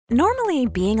Normally,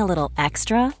 being a little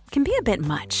extra can be a bit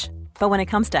much, but when it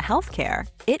comes to healthcare,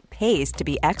 it pays to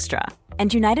be extra.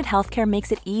 And United Healthcare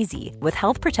makes it easy with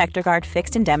Health Protector Guard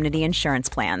fixed indemnity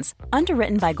insurance plans.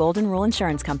 Underwritten by Golden Rule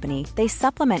Insurance Company, they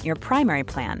supplement your primary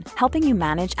plan, helping you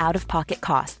manage out-of-pocket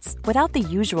costs without the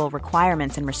usual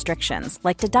requirements and restrictions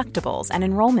like deductibles and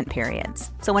enrollment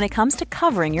periods. So when it comes to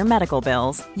covering your medical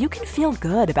bills, you can feel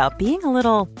good about being a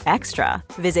little extra.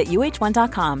 Visit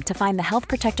uh1.com to find the Health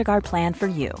Protector Guard plan for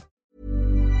you.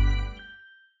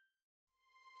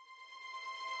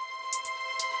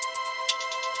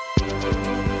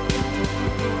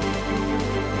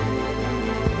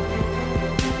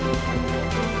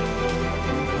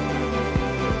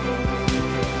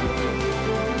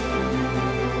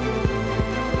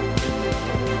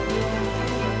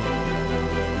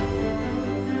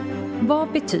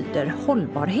 Vad betyder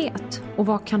hållbarhet och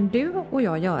vad kan du och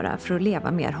jag göra för att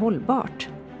leva mer hållbart?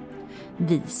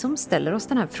 Vi som ställer oss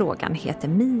den här frågan heter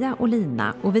Mia och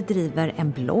Lina och vi driver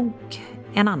en blogg,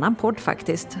 en annan podd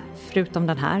faktiskt, förutom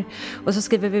den här. Och så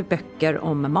skriver vi böcker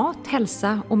om mat,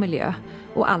 hälsa och miljö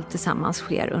och allt tillsammans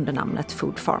sker under namnet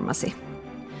Food Pharmacy.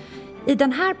 I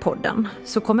den här podden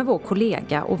så kommer vår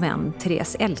kollega och vän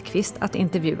Therese Elkvist att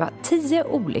intervjua 10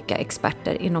 olika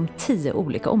experter inom 10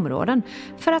 olika områden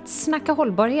för att snacka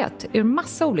hållbarhet ur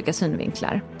massa olika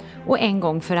synvinklar. Och en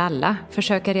gång för alla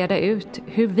försöka reda ut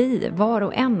hur vi, var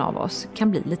och en av oss,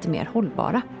 kan bli lite mer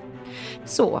hållbara.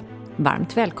 Så,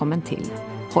 varmt välkommen till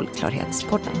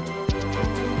Hållklarhetspodden.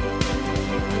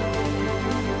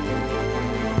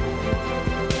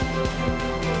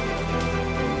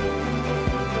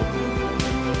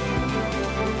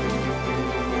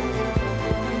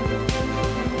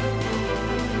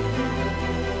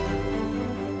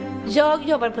 Jag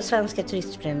jobbar på Svenska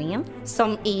turistföreningen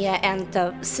som är en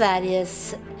av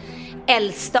Sveriges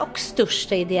äldsta och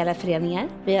största ideella föreningar.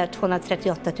 Vi har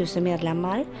 238 000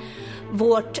 medlemmar.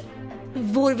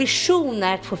 Vår vision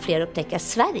är att få fler upptäcka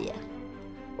Sverige.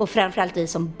 Och framförallt vi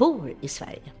som bor i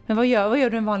Sverige. Men vad gör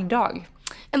du en vanlig dag?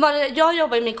 Jag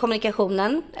jobbar med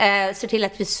kommunikationen. Ser till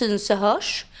att vi syns och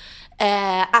hörs.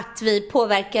 Att vi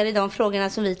påverkar i de frågorna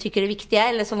som vi tycker är viktiga.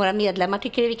 Eller som våra medlemmar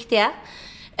tycker är viktiga.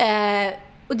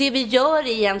 Och det vi gör är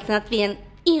egentligen att vi är en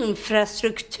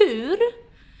infrastruktur,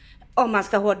 om man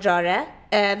ska hårdra det.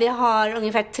 Vi har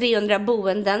ungefär 300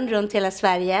 boenden runt hela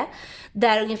Sverige,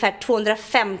 där ungefär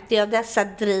 250 av dessa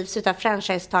drivs utav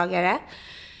franchisetagare.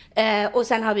 Och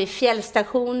sen har vi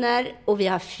fjällstationer och vi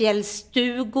har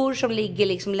fjällstugor som ligger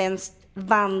liksom längs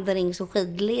vandrings- och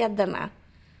skidlederna.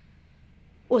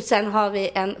 Och sen har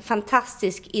vi en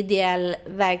fantastisk ideell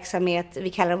verksamhet, vi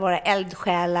kallar våra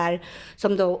eldsjälar,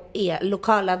 som då är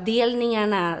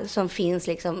lokalavdelningarna som finns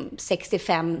liksom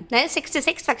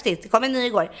 66 faktiskt, det kom en ny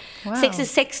igår. Wow.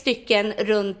 66 stycken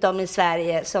runt om i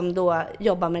Sverige som då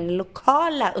jobbar med det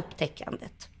lokala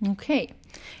upptäckandet. Okej.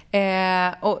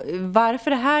 Och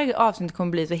varför det här avsnittet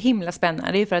kommer bli så himla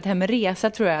spännande, det är för att det här med resa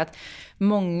tror jag att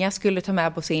många skulle ta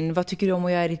med på sin, vad tycker du om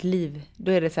att göra i ditt liv?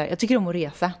 Då är det så här, jag tycker om att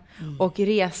resa. Och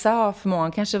resa har för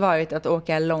många kanske varit att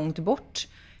åka långt bort.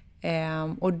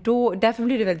 Och därför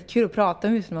blir det väldigt kul att prata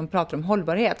om just när man pratar om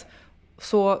hållbarhet.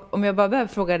 Så om jag bara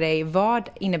behöver fråga dig, vad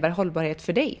innebär hållbarhet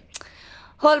för dig?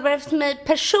 Hållbarhet för mig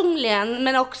personligen,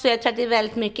 men också jag tror att det är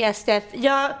väldigt mycket STF.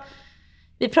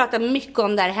 Vi pratar mycket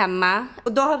om det här hemma.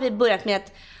 Och då har vi börjat med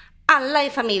att alla i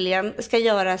familjen ska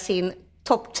göra sin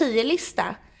topp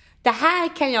 10-lista. Det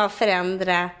här kan jag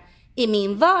förändra i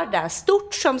min vardag,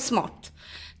 stort som smått.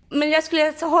 Men jag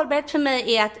skulle säga hållbarhet för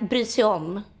mig är att bry sig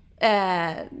om.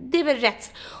 Det är väl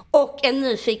rätt. Och en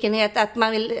nyfikenhet att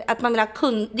man vill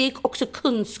ha det är också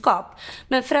kunskap.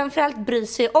 Men framförallt bry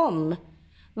sig om.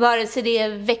 Vare sig det är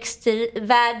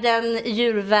växtvärlden,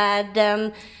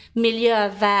 djurvärlden,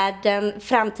 miljövärlden,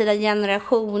 framtida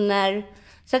generationer.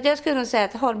 Så att jag skulle nog säga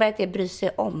att hållbarhet är bry sig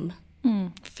om.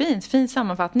 Fin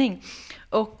sammanfattning.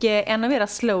 Och en av era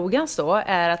slogans då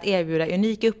är att erbjuda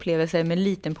unika upplevelser med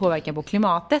liten påverkan på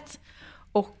klimatet.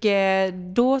 Och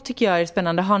då tycker jag det är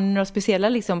spännande. Har ni några speciella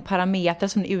liksom, parametrar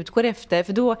som ni utgår efter?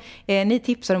 För då ni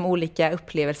tipsar om olika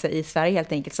upplevelser i Sverige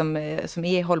helt enkelt som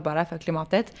är hållbara för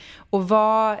klimatet. Och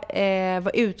vad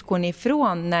utgår ni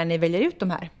ifrån när ni väljer ut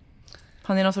de här?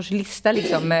 Har ni någon sorts lista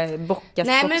liksom med bockas?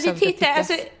 Nej, men vi tittar,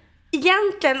 alltså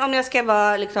egentligen om jag ska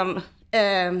vara liksom,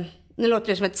 nu låter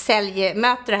det som ett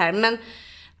säljmöte det här, men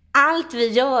allt vi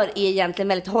gör är egentligen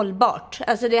väldigt hållbart.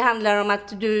 Alltså det handlar om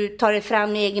att du tar dig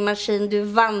fram med egen maskin, du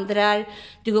vandrar,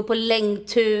 du går på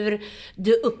längdtur,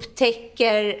 du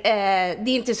upptäcker,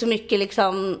 det är inte så mycket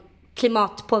liksom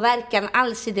klimatpåverkan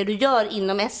alls i det du gör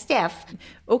inom STF.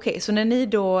 Okej, så när ni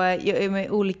då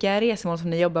med olika resmål som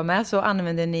ni jobbar med så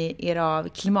använder ni er av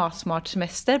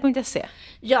klimatsmartsemester.se?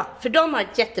 Ja, för de har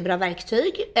ett jättebra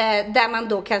verktyg där man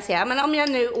då kan säga, men om jag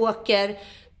nu åker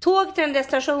tåg till den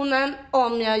destinationen,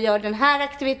 om jag gör den här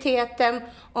aktiviteten,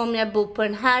 om jag bor på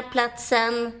den här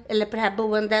platsen eller på det här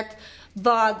boendet,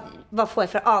 vad får jag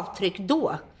för avtryck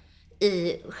då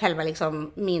i själva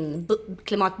liksom min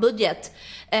klimatbudget?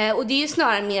 Och det är ju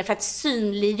snarare mer för att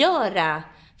synliggöra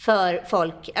för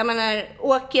folk. Jag menar,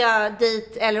 åker jag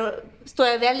dit eller står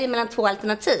jag och väljer mellan 2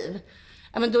 alternativ,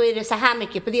 ja, men då är det så här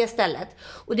mycket på det stället.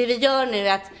 Och det vi gör nu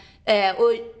är att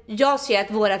och jag ser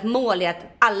att vårt mål är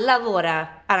att alla våra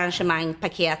arrangemang,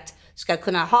 paket ska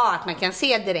kunna ha att man kan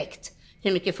se direkt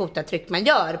hur mycket fotavtryck man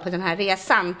gör på den här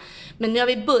resan. Men nu har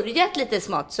vi börjat lite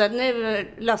smått, så att nu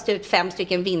lades det ut 5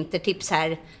 stycken vintertips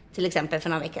här till exempel för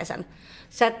några veckor sedan.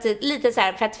 Så att lite så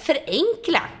här för att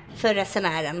förenkla för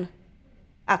resenären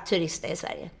att turista i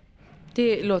Sverige.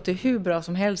 Det låter hur bra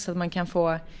som helst att man kan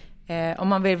få, om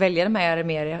man vill välja de här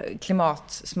mer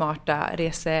klimatsmarta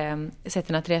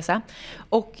sätten att resa.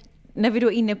 Och när vi då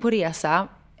är inne på resa,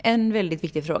 en väldigt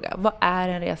viktig fråga. Vad är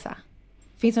en resa?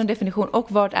 Finns det någon definition?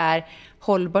 Och vad är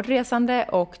hållbart resande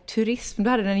och turism? Du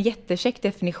hade en jättekäck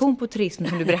definition på turism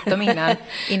som du berättade om innan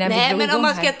vi drog Nej, men om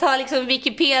man här. ska ta liksom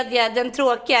Wikipedia, den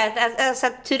tråkiga, alltså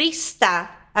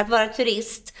att vara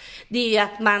turist, det är ju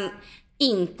att man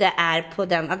inte är på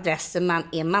den adressen man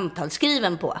är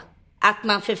mantalsskriven på. Att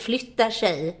man förflyttar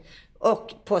sig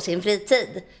och på sin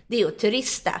fritid. Det är ju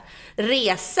turista.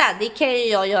 Resa, det kan ju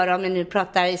jag göra om vi nu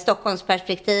pratar i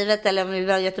Stockholmsperspektivet eller om vi vill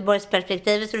ha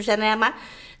Göteborgsperspektivet, så du känner hemma.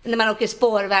 När man åker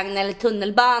spårvagn eller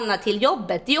tunnelbana till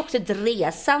jobbet, det är också ett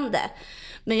resande.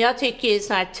 Men jag tycker ju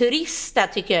sån här turista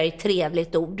tycker jag är ett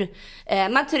trevligt ord.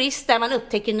 Man turistar, man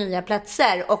upptäcker nya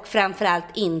platser och framförallt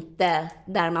inte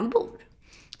där man bor.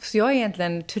 Så jag är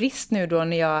egentligen turist nu då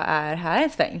när jag är här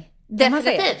ett sväng?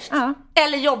 Definitivt. Ja.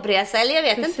 Eller jobbresa, eller jag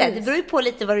vet inte. Det beror ju på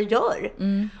lite vad du gör.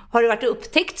 Har du varit och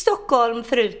upptäckt Stockholm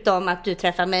förutom att du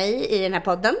träffar mig i den här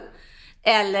podden?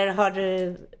 Eller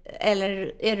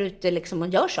är du ute liksom och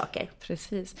gör saker?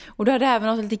 Precis. Och du hade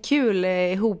även något lite kul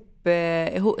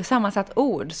sammansatt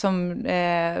ord som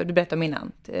du berättade om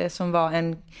innan. Som var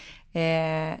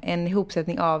en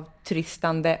ihopsättning av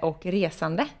turistande och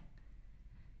resande.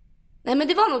 Nej, men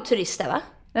det var nog turister, va?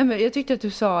 Nej, men jag tyckte att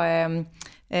du sa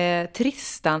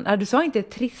du sa inte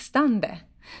tristande.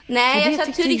 Nej, jag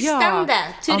sa turistande.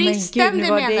 Turistande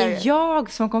menar du? menar Det är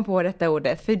jag som kom på detta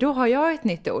ordet. För då har jag ett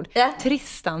nytt ord. Ja.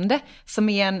 Tristande, som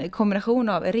är en kombination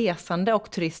av resande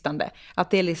och turistande. Att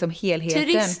det är liksom helheten.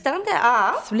 Turistande,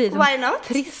 ja. Why not?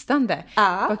 Tristande.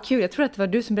 Ja. Vad kul, jag tror att det var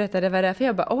du som berättade vad det är. För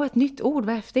jag bara, ett nytt ord,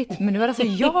 vad häftigt. Men nu var det alltså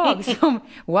jag som,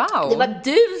 wow. Det var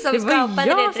du som skapade det.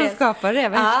 Det var jag som skapade det,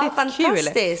 vad häftigt,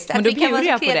 fantastiskt. Kul. Att vi kan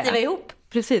vara så kreativa ihop.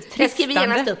 Precis, tristande. Jag skriver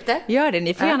gärna upp det. Gör det,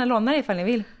 ni får gärna låna det ifall ni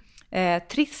vill.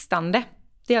 Tristande.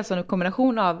 Det är alltså en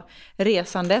kombination av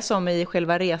resande som i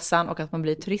själva resan och att man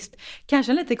blir turist.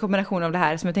 Kanske en liten kombination av det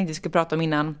här som jag tänkte vi skulle prata om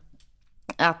innan.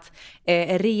 Att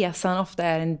resan ofta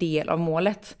är en del av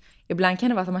målet. Ibland kan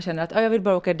det vara att man känner att jag vill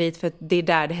bara åka dit för att det är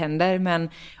där det händer. Men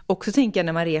också tänker jag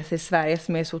när man reser i Sverige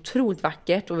som är så otroligt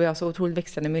vackert och vi har så otroligt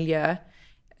växande miljö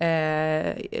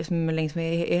längs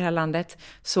med i hela landet,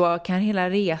 så kan hela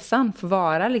resan få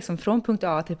vara liksom från punkt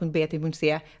A till punkt B till punkt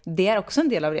C. Det är också en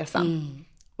del av resan.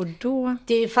 Och då...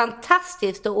 Det är ju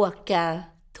fantastiskt att åka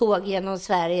tåg genom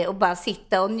Sverige och bara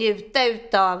sitta och njuta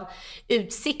utav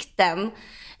utsikten.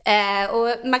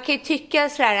 Och man kan ju tycka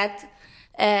så här att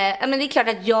men det är klart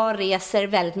att jag reser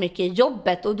väldigt mycket i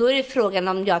jobbet och då är det frågan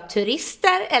om jag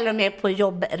turistar eller om jag är på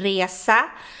jobbresa.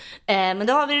 Men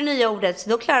då har vi det nya ordet, så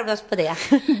då klarar vi oss på det.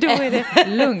 Då är det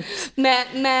lugnt.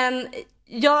 Men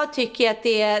jag tycker att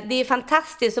det är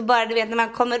fantastiskt. Och bara du vet när man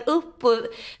kommer upp och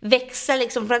växer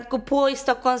liksom från att gå på i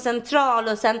Stockholms central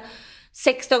och sen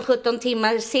 16-17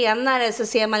 timmar senare så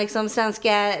ser man liksom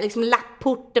svenska liksom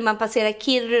lapporter, man passerar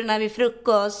Kiruna vid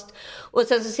frukost och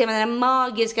sen så ser man den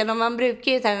magiska, man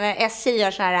brukar ju när SJ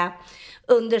gör så här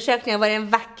undersökningar, vad är den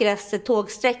vackraste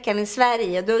tågsträckan i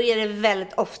Sverige, då är det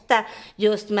väldigt ofta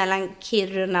just mellan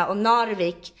Kiruna och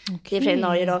Narvik. Det är från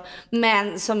Norge då,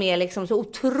 men som är liksom så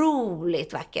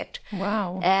otroligt vackert.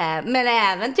 Wow. Men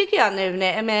även tycker jag nu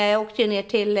när jag åkte ner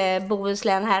till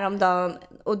Bohuslän häromdagen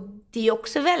och det är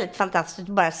också väldigt fantastiskt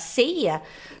att bara se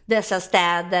dessa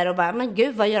städer och bara, men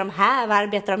gud, vad gör de här? Vad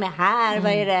arbetar de med här?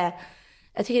 Vad är det?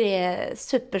 Jag tycker det är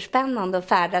superspännande att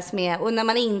färdas med. Och när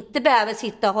man inte behöver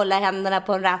sitta och hålla händerna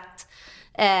på en ratt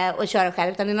och köra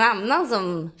själv, utan det är någon annan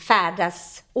som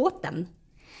färdas åt den.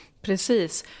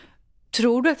 Precis.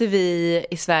 Tror du att vi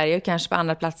i Sverige och kanske på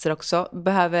andra platser också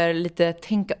behöver lite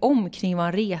tänka om kring vad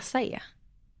en resa är?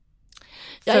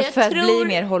 För att bli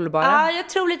mer hållbara? Ja, jag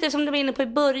tror lite som du var inne på i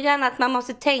början, att man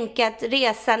måste tänka att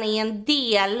resan är en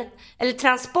del, eller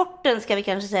transporten ska vi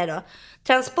kanske säga då.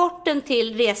 Transporten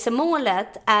till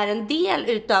resemålet är en del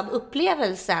utav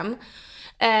upplevelsen.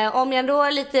 Om jag då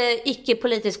lite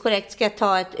icke-politiskt korrekt ska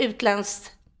ta ett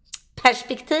utländskt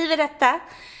perspektiv i detta.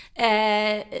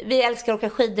 Vi älskar att åka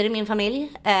skidor i min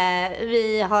familj.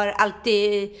 Vi har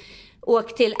alltid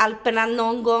åkt till Alperna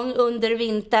någon gång under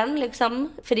vintern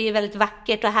liksom, för det är väldigt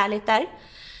vackert och härligt där.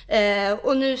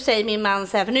 Och nu säger min man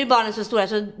så här, för nu är barnen så stora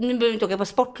så nu behöver vi inte åka på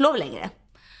sportlov längre.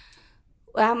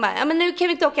 Och han bara, ja men nu kan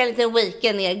vi inte åka en liten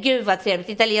weekend ner. Gud vad trevligt,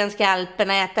 italienska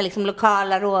Alperna, äta liksom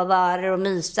lokala råvaror och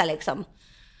mysa liksom.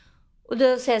 Och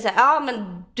då säger jag så här, ja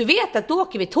men du vet att då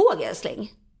åker vi tåg,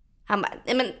 älskling. Han bara,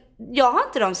 nej men jag har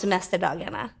inte de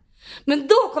semesterdagarna. Men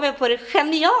då kom jag på det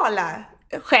geniala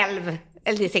själv.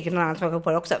 Eller det är säkert någon annan som kom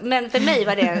på det också. Men för mig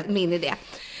var det min idé.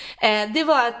 Det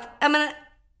var att, jag menar,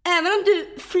 även om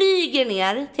du flyger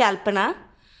ner till Alperna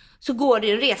så går det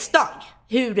ju en resdag,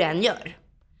 hur du än gör.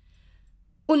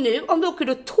 Och nu, om du åker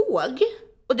då tåg,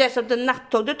 och dessutom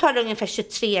nattåg, då tar det ungefär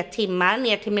 23 timmar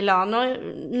ner till Milano.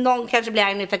 Någon kanske blir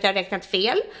arg för att jag har räknat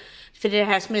fel. För det är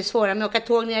det här som är svåra med att åka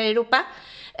tåg ner i Europa.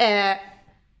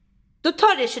 Då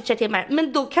tar det 23 timmar.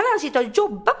 Men då kan han sitta och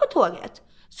jobba på tåget.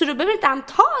 Så då behöver inte han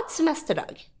ta ett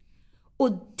semesterdag.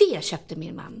 Och det köpte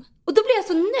min man. Och då blev jag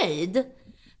så nöjd.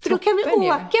 För då kan vi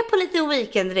åka på lite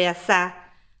weekendresa.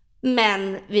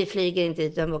 Men vi flyger inte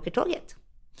ut utan vi åker tåget.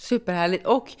 Superhärligt.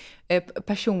 Och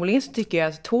personligen så tycker jag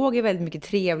att tåg är väldigt mycket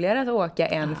trevligare att åka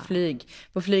än flyg.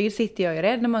 På flyget sitter jag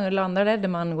rädd när man landar, rädd när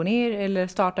man går ner eller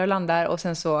startar och landar. Och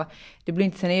sen så, det blir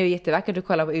inte, sen är det ju jättevackert att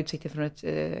kolla på utsikten från ett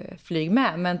flyg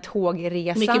med. Men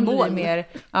tågresan blir mer,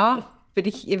 ja, för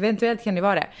det, eventuellt kan det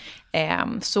vara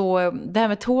det. Så det här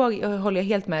med tåg håller jag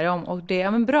helt med om. Och det,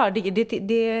 ja men bra,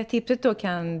 det tipset då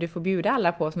kan du få bjuda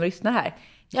alla på som lyssnar här.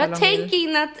 Jag tänker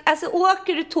in att alltså,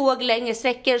 åker du tåg längre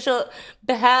sträckor så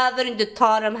behöver du inte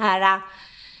ta de här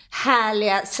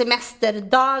härliga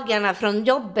semesterdagarna från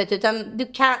jobbet. Utan du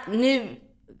kan, nu,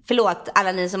 förlåt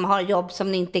alla ni som har jobb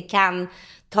som ni inte kan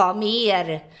ta med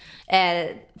er.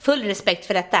 Full respekt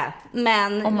för detta.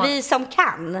 Men vi som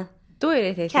kan, då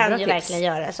är det kan ju verkligen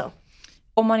göra så.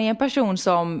 Om man är en person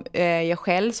som jag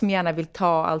själv som gärna vill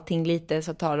ta allting lite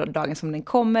så tar dagen som den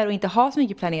kommer och inte ha så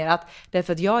mycket planerat.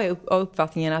 Därför att jag är av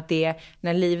uppfattningen att det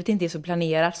när livet inte är så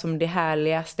planerat som det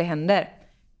härligaste händer.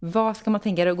 Vad ska man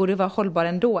tänka då? Går det att vara hållbar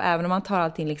ändå även om man tar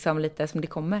allting liksom lite som det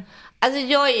kommer? Alltså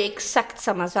jag är exakt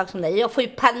samma sak som dig. Jag får ju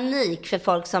panik för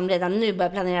folk som redan nu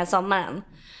börjar planera sommaren.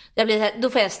 Då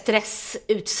får jag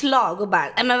stressutslag och bara,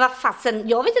 men vad fasen,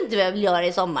 jag vet inte vad jag vill göra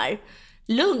i sommar.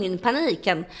 Lugn,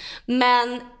 paniken.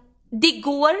 Men det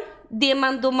går. Det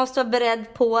man då måste vara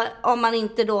beredd på om man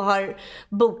inte då har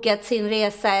bokat sin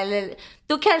resa. Eller,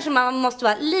 då kanske man måste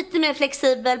vara lite mer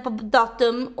flexibel på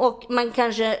datum. Och man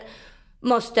kanske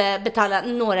måste betala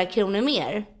några kronor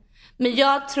mer. Men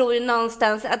jag tror ju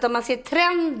någonstans att om man ser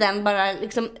trenden bara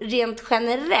liksom rent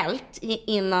generellt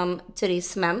inom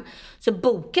turismen. Så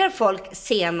bokar folk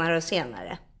senare och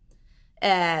senare.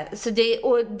 Så det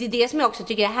är det som jag också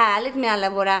tycker är härligt med alla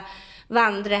våra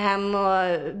vandrarhem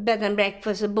och bed and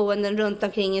breakfast och boenden runt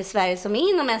omkring i Sverige som är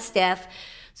inom SDF.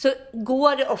 Så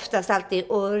går det oftast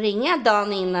alltid att ringa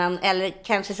dagen innan eller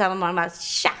kanske samma morgon och bara,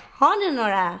 tja, har ni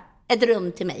ett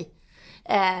rum till mig?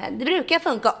 Det brukar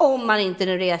funka om man inte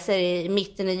nu reser i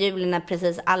mitten i juli när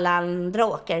precis alla andra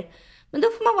åker. Men då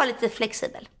får man vara lite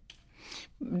flexibel.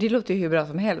 Det låter ju hur bra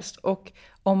som helst. Och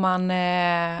om man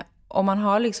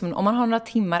har några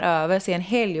timmar över sig en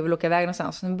helg och vill åka iväg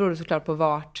någonstans, så beror det såklart på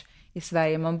vart i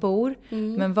Sverige man bor.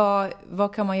 Men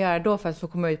vad kan man göra då för att få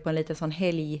komma ut på en liten sån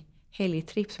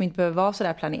helgtripp som inte behöver vara så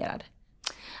där planerad?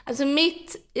 Alltså vi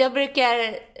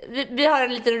har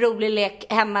en liten rolig lek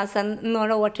hemma sedan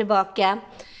några år tillbaka.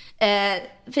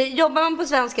 För jobbar man på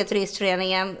Svenska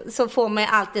turistföreningen så får man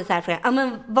alltid så här frågan,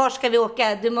 men var ska vi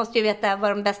åka? Du måste ju veta var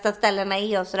de bästa ställena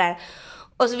är och sådär.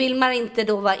 Och så vill man inte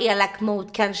då vara elak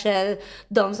mot kanske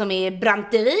de som är i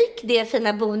Brantevik, det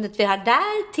fina boendet vi har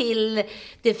där, till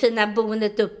det fina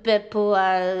boendet uppe på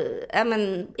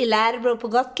i Lärbro på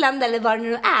Gotland eller vad det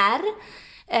nu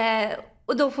är.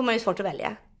 Och då får man ju svårt att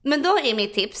välja. Men då är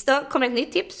mitt tips, då kommer ett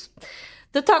nytt tips.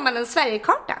 Då tar man en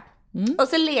Sverigekarta och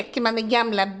så leker man den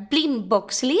gamla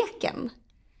blindboxleken.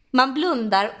 Man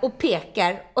blundar och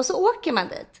pekar och så åker man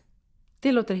dit.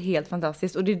 Det låter helt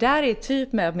fantastiskt. Och det där är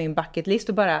typ med min bucketlist.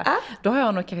 Och bara, då har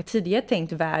jag nog kanske tidigare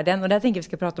tänkt världen. Och där tänker vi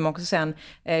ska prata om också sen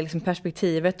liksom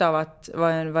perspektivet av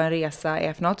vad en resa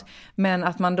är för något. Men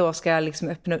att man då ska liksom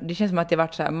öppna. Det känns som att det har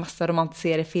varit så här massa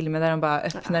romantiserade filmer där de bara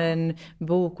öppnar en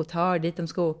bok och tar dit de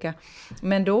ska åka.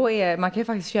 Men då man kan ju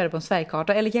faktiskt köra på en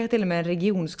Sverigekarta. Eller kanske till och med en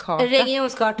regionskarta. En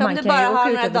regionskarta om du bara har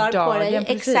några dagar på dig.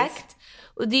 Exakt.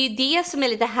 Och det är ju det som är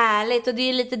lite härligt. Och det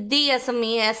är lite det som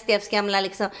är SDFs gamla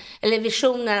liksom, eller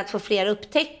visionen att få fler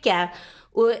upptäcka.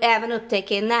 Och även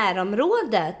upptäcka i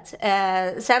närområdet.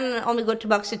 Sen om vi går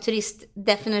tillbaka till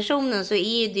turistdefinitionen så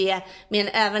är ju det med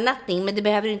en övernattning. Men det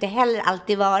behöver inte heller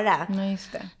alltid vara. Nej,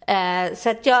 just det. Så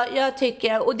att jag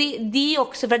tycker, och det är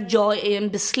också för att jag är en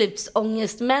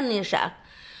beslutsångestmänniska.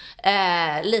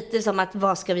 Lite som att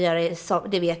vad ska vi göra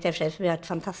det vet jag för sig, för vi har ett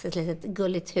fantastiskt litet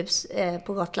gulligt hus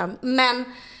på Gotland. Men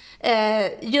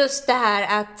just det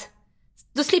här att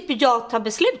då slipper jag ta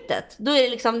beslutet. Då är det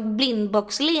liksom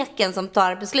blindboxleken som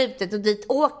tar beslutet och dit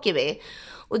åker vi.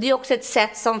 Och det är också ett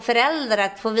sätt som förälder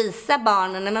att få visa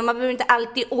barnen, men man behöver inte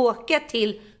alltid åka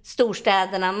till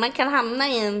storstäderna. Man kan hamna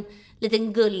i en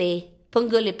liten på en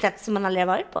gullig plats som man aldrig har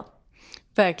varit på.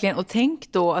 Verkligen, och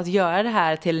tänk då att göra det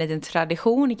här till en liten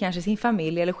tradition i kanske sin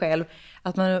familj eller själv.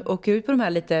 Att man åker ut på de här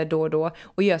lite då och då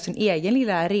och gör sin egen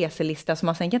lilla reselista som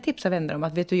man sen kan tipsa vänner om.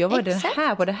 Att vet du, jag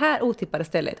var på det här otippade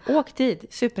stället. Åk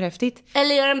dit, superhäftigt.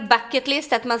 Eller gör en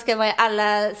bucketlist att man ska vara i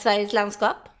alla Sveriges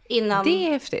landskap inom det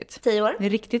är häftigt. 10 år. Det är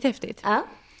riktigt häftigt. Ja.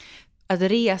 Att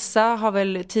resa har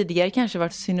väl tidigare kanske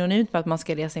varit synonymt med att man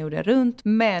ska resa jorden runt.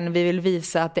 Men vi vill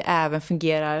visa att det även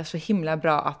fungerar så himla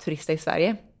bra att turista i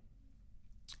Sverige.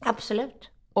 Absolut.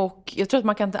 Och jag tror att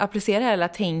man kan applicera hela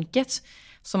tänket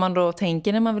som man då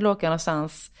tänker när man vill åka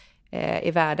någonstans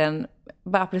i världen.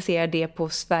 Bara applicera det på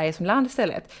Sverige som land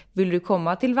istället. Vill du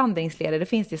komma till vandringsleder, det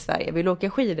finns det i Sverige. Vill du åka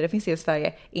skidor, det finns det i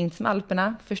Sverige. Inte som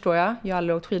Alperna, förstår jag. Jag har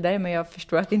aldrig åkt skidor, men jag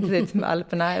förstår att det inte är som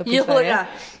Alperna uppe i Sverige.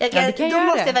 Då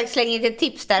måste jag faktiskt slänga in ett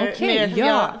tips där. Okay,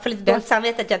 jag får lite dåligt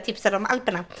samvete att jag tipsade om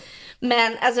Alperna.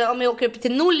 Men alltså, om jag åker upp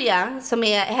till Nolja, som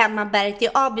är hemmaberget i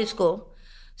Abisko,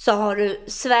 så har du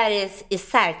Sveriges i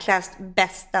särklass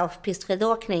bästa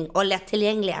off-pist-skidåkning och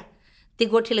lättillgängliga. Det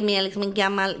går till och med liksom en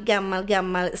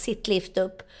gammal sittlift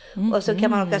upp. Och så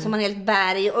kan man åka som en helt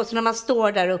berg. Och så när man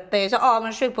står där uppe, jag är så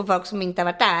avundsjuk på folk som inte har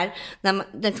varit där. Den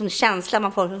liksom känslan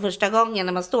man får för första gången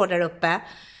när man står där uppe.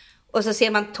 Och så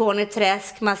ser man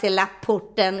Torneträsk, man ser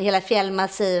Lapporten, hela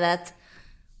fjällmassivet.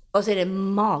 Och så är det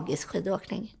magisk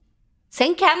skidåkning.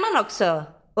 Sen kan man också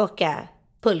åka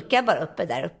pulka bara uppe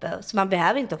där uppe. Så man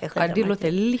behöver inte åka skidor. Ja, det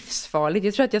låter livsfarligt.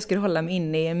 Jag tror att jag skulle hålla mig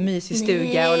inne i en mysig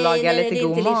stuga och laga lite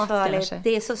god mat. Kanske.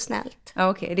 Det är så snällt. Ja,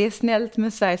 okej. Det är snällt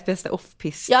med Sveriges bästa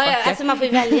off-pist. Ja, alltså man får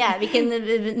välja vilken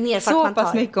nerfart man tar. Så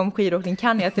pass mycket om skidåkning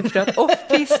kan jag att jag förstår att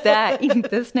off-pist är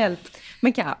inte snällt.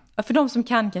 Men för de som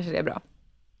kan kanske det är bra.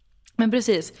 Men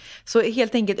precis, så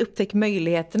helt enkelt upptäck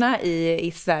möjligheterna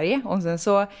i Sverige. Och sen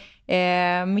så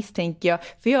misstänker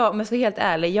jag, om jag ska vara helt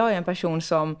ärlig, jag är en person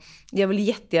som, jag vill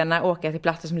jättegärna åka till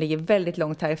platser som ligger väldigt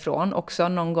långt härifrån också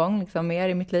någon gång, liksom mer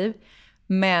i mitt liv.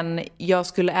 Men jag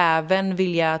skulle även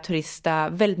vilja turista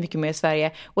väldigt mycket mer i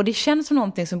Sverige. Och det känns som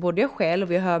någonting som både jag själv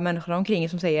och jag hör människor omkring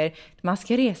som säger att man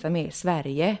ska resa mer i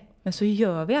Sverige. Men så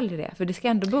gör vi aldrig det. För det ska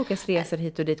ändå bokas resor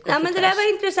hit och dit. Ja, men det där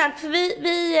var intressant. För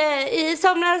vi i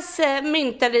somras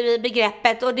myntade vi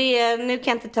begreppet. Och nu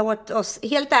kan jag inte ta åt oss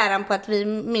helt äran på att vi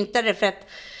myntade det. För att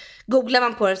googlar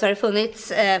man på det så har det funnits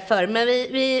förr. Men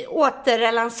vi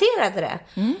återrelanserade det.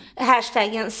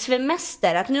 Hashtaggen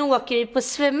svemester. Att nu åker vi på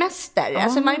svemester.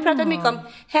 Alltså man har ju pratat mycket om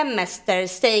hemester,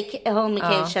 stay,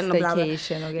 homecation och bla bla.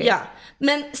 Ja,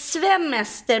 men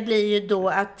svemester blir ju då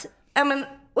att... Ja, men,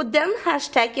 och den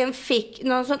hashtaggen fick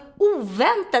någon sån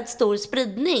oväntat stor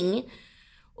spridning.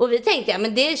 Och vi tänkte, ja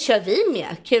men det kör vi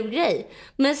med, kul grej.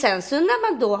 Men sen så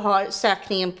när man då har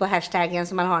sökningen på hashtaggen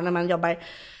som man har när man jobbar,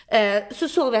 så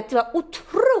såg vi att det var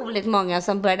otroligt många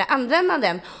som började använda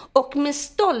den. Och med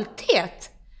stolthet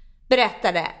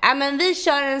berättade, ja men vi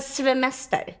kör en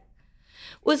svemester.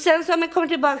 Och sen så om jag kommer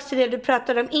tillbaka till det du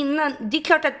pratade om innan, det är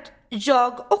klart att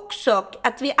jag också,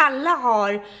 att vi alla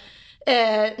har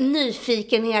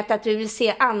nyfikenhet, att vi vill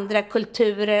se andra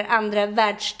kulturer, andra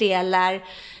världsdelar,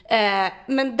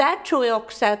 men där tror jag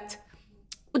också att,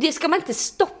 och det ska man inte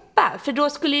stoppa, för då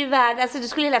skulle ju då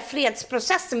skulle hela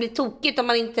fredsprocessen bli tokigt om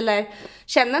man inte lär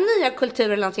känna nya kulturer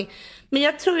eller någonting. Men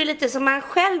jag tror ju lite som man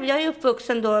själv, jag är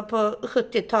uppvuxen då på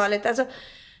 70-talet, alltså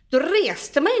då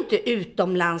reste man ju inte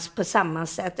utomlands på samma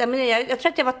sätt. Jag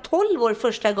tror att jag var 12 år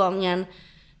första gången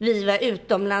vi var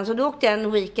utomlands, och då åkte jag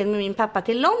en weekend med min pappa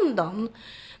till London.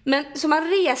 Men så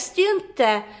man reste ju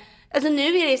inte Alltså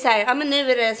nu är det så här, ja men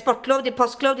nu är det sportlov, det är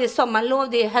påsklov, det är sommarlov,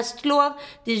 det är höstlov,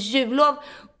 det är jullov.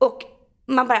 Och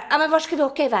man bara, ja men var ska vi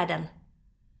åka i världen?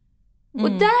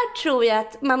 Och där tror jag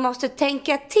att man måste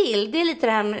tänka till. Det är lite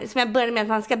det här som jag började med, att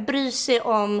man ska bry sig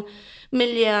om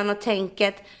miljön och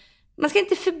tänket. Man ska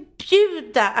inte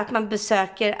förbjuda att man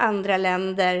besöker andra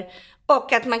länder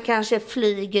och att man kanske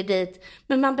flyger dit.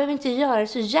 Men man behöver inte göra det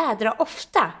så jädra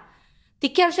ofta. Det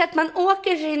är kanske att man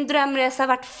åker sin drömresa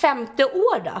vart 5:e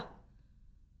år då.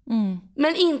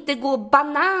 Men inte gå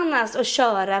bananas och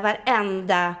köra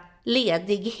varenda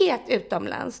ledighet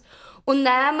utomlands. Och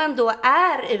när man då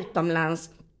är utomlands,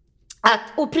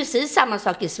 och precis samma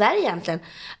sak i Sverige egentligen,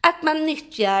 att man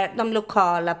nyttjar de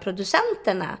lokala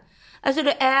producenterna. Alltså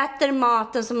du äter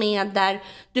maten som är där,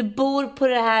 du bor på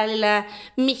det här lilla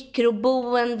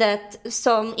mikroboendet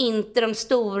som inte de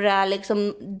stora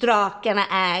liksom drakarna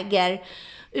äger,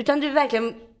 utan du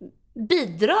verkligen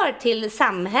bidrar till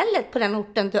samhället på den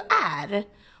orten du är.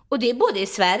 Och det är både i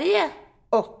Sverige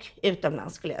och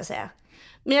utomlands skulle jag säga.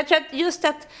 Men jag tror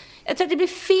att det blir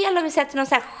fel om vi sätter någon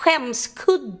så här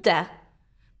skämskudde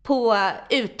på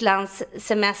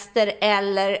utlandssemester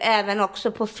eller även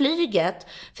också på flyget.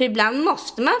 För ibland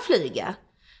måste man flyga.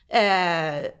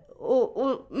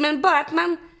 Men bara att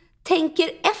man tänker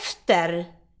efter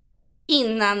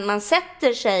innan man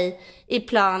sätter sig i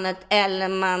planet eller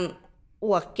man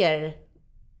åker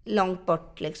långt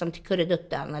bort liksom till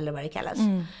Kurreduttan eller vad det kallas.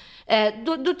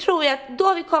 Då tror jag att då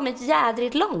har vi kommit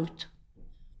jädrigt långt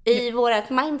i vårt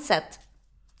mindset.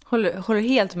 Håller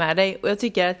helt med dig. Och jag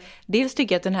tycker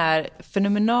att den här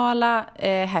fenomenala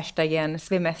hashtaggen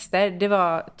svemester, det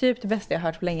var typ det bästa jag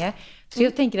hört på länge. Så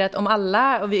jag tänker att om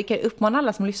alla, och vi kan uppmana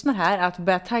alla som lyssnar här att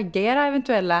börja tagga era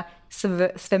eventuella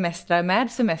svemestrar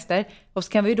med semester, och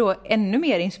så kan vi då ännu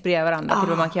mer inspirera varandra till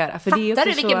vad man kan göra. För det är också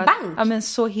du vilken bank? Ja, men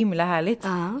så himla härligt.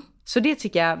 Så det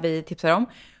tycker jag vi tipsar om.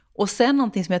 Och sen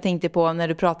någonting som jag tänkte på när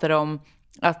du pratade om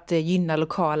att gynna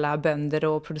lokala bönder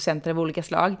och producenter av olika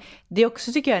slag. Det är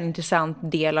också, tycker jag, en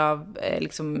intressant del av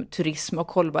liksom, turism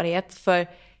och hållbarhet. För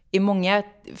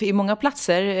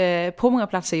på många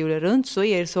platser jorden runt så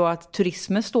är det så att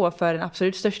turismen står för den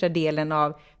absolut största delen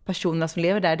av personerna som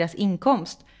lever där, deras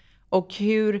inkomst. Och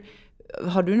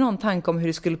har du någon tanke om hur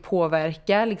det skulle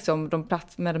påverka liksom,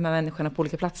 med de här människorna på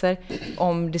olika platser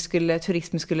om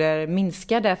turismen skulle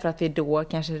minska därför att vi då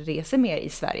kanske reser mer i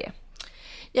Sverige?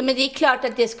 Ja, men det är klart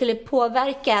att det skulle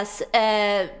påverkas.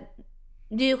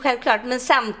 Det är ju självklart. Men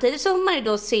samtidigt så får man ju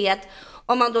då se att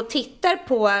om man då tittar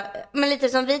på, men lite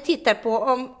som vi tittar på,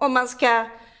 om man ska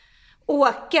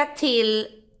åka till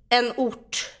en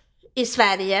ort i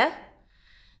Sverige,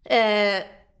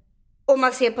 om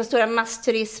man ser på stora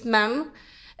massturismen,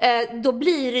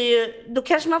 då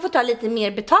kanske man får ta lite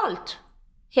mer betalt,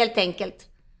 helt enkelt.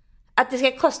 Att det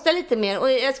ska kosta lite mer.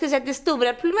 Och jag skulle säga att det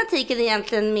stora problematiken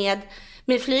egentligen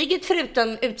med flyget,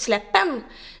 förutom utsläppen,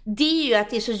 det är ju att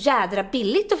det är så jädra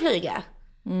billigt att flyga.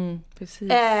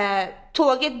 Precis.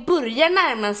 Tåget börjar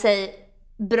närma sig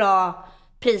bra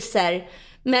priser,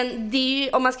 men det är ju,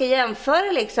 om man ska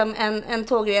jämföra liksom en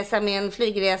tågresa med en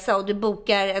flygresa, och du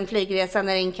bokar en flygresa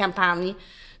när det är en kampanj,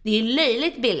 det är ju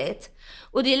löjligt billigt.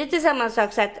 Och det är lite samma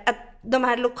sak så att de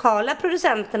här lokala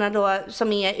producenterna då,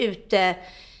 som är ute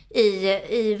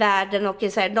i världen och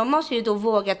i Sverige, de måste ju då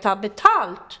våga ta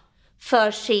betalt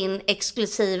för sin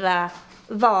exklusiva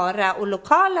vara och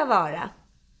lokala vara,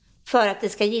 för att det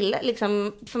ska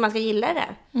för man ska gilla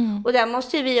det. Och där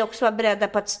måste ju vi också vara beredda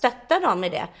på att stötta dem i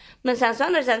det. Men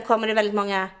sen kommer det väldigt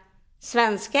många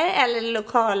svenskar eller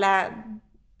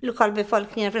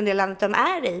lokalbefolkningen från det landet de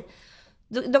är i.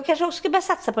 De kanske också ska börja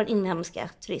satsa på den inhemska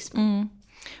turismen.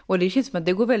 Och det känns som att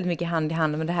det går väldigt mycket hand i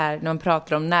hand med det här när man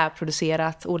pratar om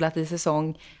närproducerat, odlat i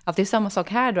säsong. Att det är samma sak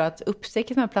här då, att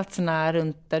upptäcka de här platserna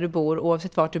runt där du bor,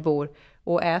 oavsett vart du bor,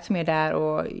 och ät mer där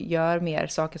och gör mer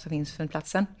saker som finns för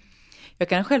platsen. Jag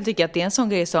kan själv tycka att det är en sån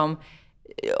grej som,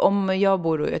 om jag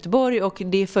bor i Göteborg och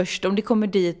det är först om det kommer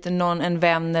dit en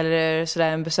vän eller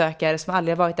sådär, en besökare som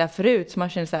aldrig har varit där förut, så man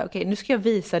känner så här, okej, nu ska jag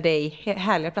visa dig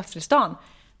härliga platser i stan.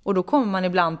 Och då kommer man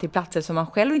ibland till platser som man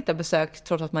själv inte har besökt,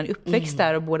 trots att man är uppväxt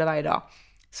där och bor där varje dag.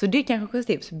 Så det är kanske ett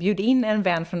tips. Bjud in en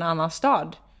vän från en annan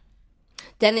stad.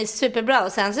 Den är superbra.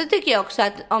 Och sen så tycker jag också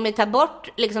att om vi tar bort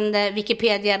liksom det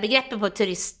Wikipedia-begreppet på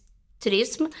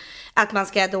turism, att man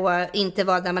ska då inte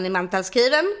vara där man är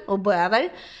mantalskriven och bo över.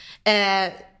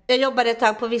 Jag jobbade ett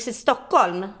tag på Visit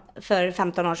Stockholm för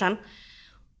 15 år sedan.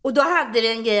 Och då hade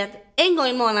vi en grej att en gång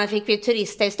i månaden fick vi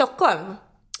turister i Stockholm.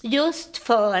 Just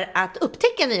för att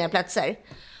upptäcka nya platser.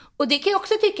 Och det kan jag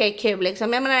också tycka är kul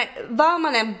liksom. Jag menar, var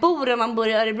man än bor, om man bor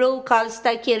i Örebro,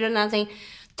 Karlstad, Kiruna, någonting,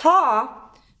 ta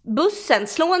bussen,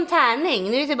 slå en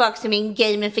tärning. Nu är vi tillbaka till min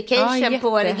gamification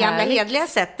på det gamla hedliga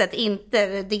sättet, inte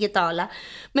det digitala.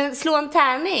 Men slå en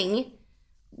tärning.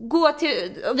 Gå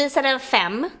till, och visa den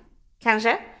 5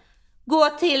 kanske. Gå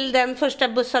till den första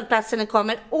busshållplatsen ni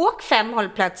kommer. Åk 5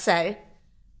 hållplatser.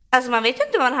 Alltså man vet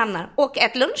inte var man hamnar. Åk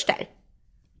ett lunch där.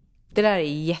 Det där är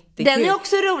jättekul. Den är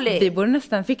också rolig. Vi borde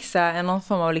nästan fixa någon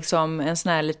form av liksom en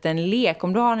sån här liten lek.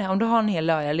 Om du har en hel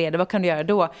lördagled, vad kan du göra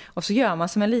då? Och så gör man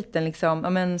som en liten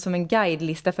liksom, som en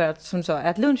guidelista för att, som du sa,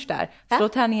 ett lunch där. Slå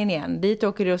tärningen igen. Dit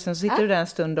åker du och sen så sitter du där en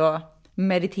stund och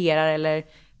mediterar eller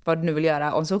vad du nu vill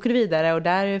göra. Och så åker du vidare och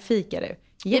där fikar du.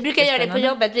 Vi brukar göra det på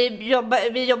jobbet.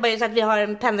 Vi jobbar ju så att vi har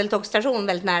en pendeltågstation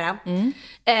väldigt nära.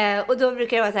 Och då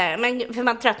brukar det vara så här. Men, för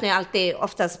man tröttnar ju alltid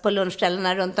oftast på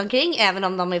lunchställena runt omkring. Även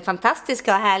om de är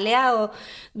fantastiska och härliga. Och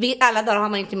alla dagar har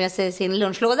man inte med sig sin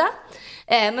lunchlåda.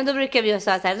 Men då brukar vi göra så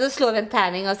här. Då slår vi en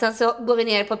tärning och sen så går vi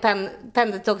ner på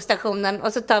pendeltågsstationen.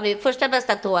 Och så tar vi första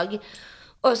bästa tåg.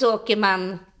 Och så åker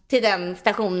man till den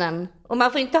stationen. Och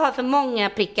man får inte ha för många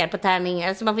prickar på tärningen.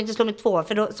 Alltså man får inte slå med 2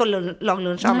 för då, så lång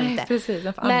lunch har man inte. Precis,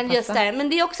 men just där, men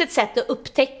det är också ett sätt att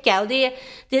upptäcka. Och det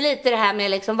är lite det här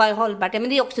med liksom, vad är hållbart? Men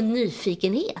det är också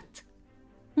nyfikenhet.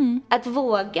 Att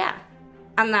våga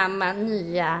anamma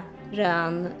nya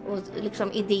rön och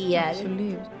liksom idéer.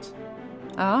 Absolut.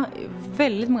 Ja,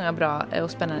 väldigt många bra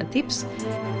och spännande tips.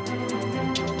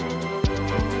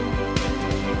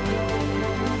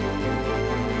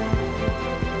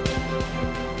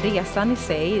 Resan i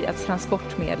sig, att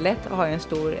transportmedlet har ju en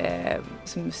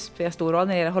som spelar stor roll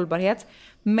när det gäller hållbarhet.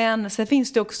 Men sen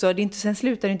finns det också, sen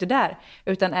slutar det inte där.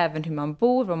 Utan även hur man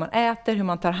bor, vad man äter, hur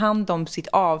man tar hand om sitt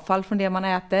avfall från det man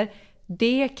äter.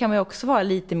 Det kan man ju också vara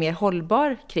lite mer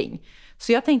hållbar kring.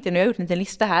 Så jag tänkte, nu har jag gjort en liten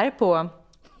lista här på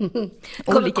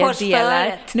olika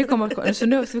delar.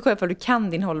 Nu ska vi kolla på om du kan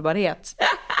din hållbarhet.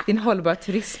 Din hållbar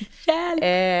turism.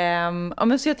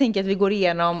 Men så jag tänker att vi går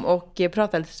igenom och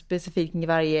pratar lite specifikt i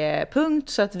varje punkt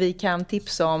så att vi kan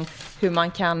tipsa om hur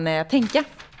man kan tänka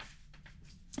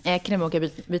kring de olika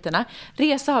bitarna.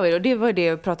 Resa har vi, och det var det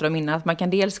jag pratade om innan, att man kan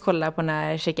dels kolla på den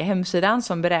här checka hemsidan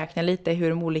som beräknar lite hur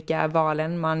de olika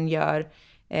valen man gör,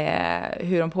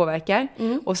 hur de påverkar.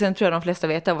 Och sen tror jag de flesta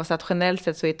vet av oss att generellt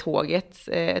sett så är tåget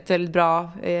ett väldigt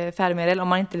bra färdmedel om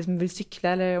man inte liksom vill cykla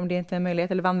eller om det inte är en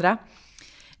möjlighet eller vandra.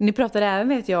 Ni pratade även,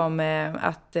 vet jag, om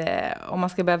att om man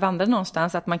ska börja vandra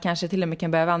någonstans, att man kanske till och med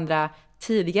kan börja vandra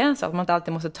tidigare, så att man inte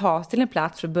alltid måste ta sig till en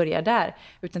plats för att börja där,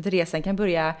 utan till resan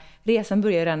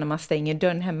börjar redan när man stänger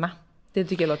dörren hemma. Det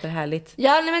tycker jag låter härligt.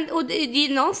 Ja, men och det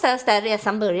är någonstans där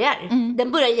resan börjar.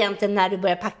 Den börjar egentligen när du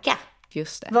börjar packa.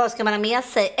 Just det. Vad ska man ha med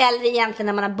sig? Eller egentligen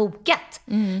när man har bokat.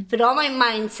 För då har man ju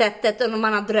mindsetet och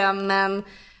man har drömmen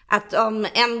att om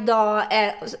en dag,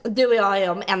 du och jag är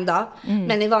om en dag,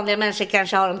 men i vanliga människor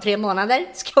kanske har om 3 månader,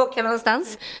 ska åka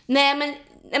någonstans. Nej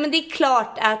men det är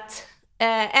klart att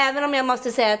även om jag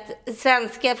måste säga att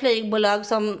svenska flygbolag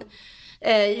som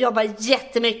jobbar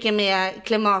jättemycket med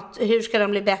klimat, hur ska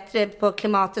de bli bättre på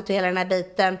klimatet och hela den här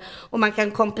biten, och man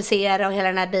kan kompensera och hela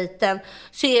den här biten,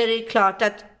 så är det ju klart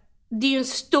att det är ju en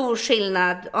stor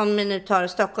skillnad om vi nu tar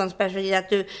Stockholms perspektiv, att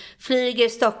du flyger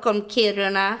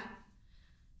Stockholm-Kiruna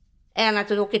än att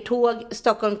du åker tåg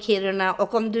Stockholm-Kiruna.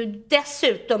 Och om du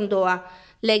dessutom då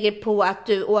lägger på att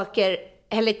du åker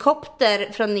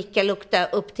helikopter från Nikkaluokta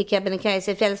upp till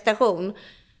Kebnekaise fjällstation,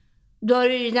 då har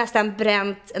du ju nästan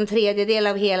bränt en 1/3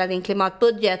 av hela din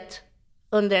klimatbudget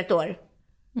under ett år.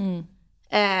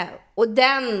 Och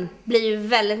den blir ju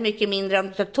väldigt mycket mindre om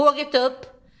du tar tåget upp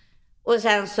och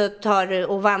sen så tar du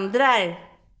och vandrar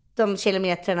de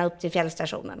kilometrarna upp till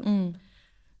fjällstationen.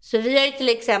 Så vi har ju till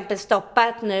exempel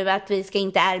stoppat nu att vi ska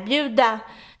inte erbjuda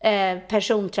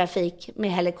persontrafik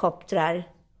med helikoptrar.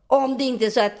 Om det inte är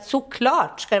så att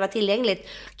såklart ska det vara tillgängligt.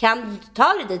 Kan du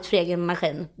ta dig dit för egen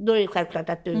maskin, då är det självklart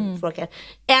att du får åka.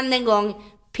 Än en gång,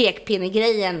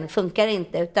 pekpinnegrejen funkar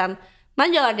inte, utan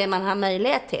man gör det man har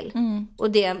möjlighet till. Och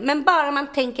men bara man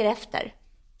tänker efter.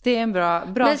 Det är en bra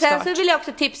Men sen start. så vill jag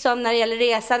också tipsa om när det gäller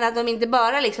resan, att de inte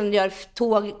bara liksom gör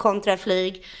tåg kontra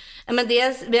flyg. Men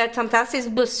vi har ett fantastiskt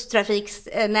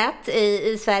busstrafiksnät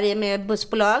i Sverige med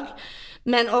bussbolag,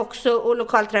 men också och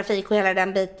lokaltrafik och hela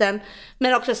den biten,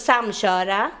 men också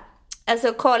samköra.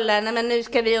 Alltså kolla, men nu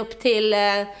ska vi upp till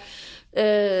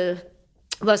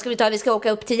vad ska vi ta? Vi ska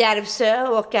åka upp till Järvsö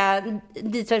och åka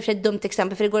dit, var det ett dumt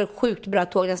exempel för det går ett sjukt bra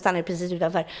tåg, den stannar precis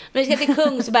utanför. Men vi ska till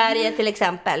Kungsberget till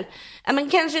exempel. Ja, men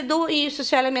kanske då är ju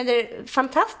sociala medier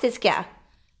fantastiska.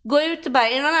 Gå ut och bara,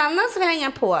 är det någon annan som vill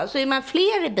hänga på, så är man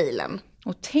fler i bilen.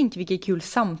 Och tänk vilket kul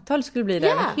samtal skulle bli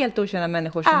där med helt okända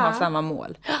människor som har samma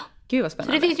mål. Gud vad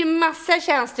spännande. Så det finns ju massa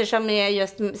tjänster som är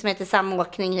just som heter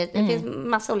samåkning hit. Det finns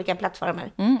massa olika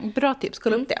plattformar. Bra tips,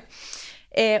 kolla upp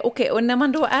det. Okej, och när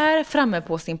man då är framme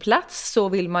på sin plats så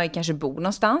vill man ju kanske bo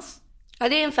någonstans. Ja,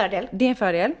 det är en fördel. Det är en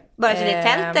fördel. Bara så det är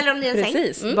tält eller om det är en säng.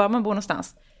 Precis, bara man bor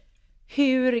någonstans.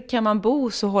 Hur kan man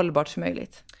bo så hållbart som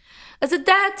möjligt? Alltså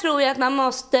där tror jag att man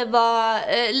måste vara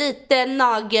lite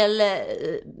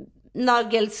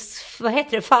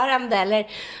farande, eller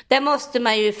där måste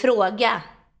man ju fråga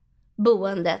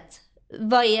boendet.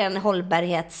 Vad är en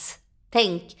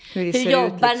hållbarhetstänk? Hur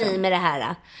jobbar ni med det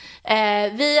här?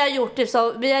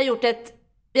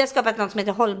 Vi har skapat något som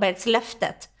heter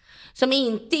hållbarhetslöftet. Som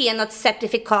inte är något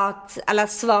certifikat alla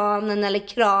Svanen eller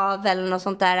Krav eller något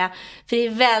sånt där. För det är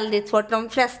väldigt svårt. De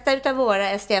flesta utav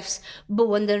våra SDFs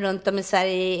boenden runt om i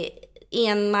Sverige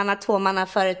är enmanna, tvåmanna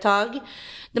företag.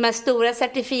 De här stora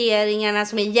certifieringarna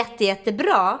som är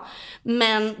jättebra,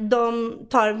 men de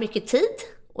tar mycket tid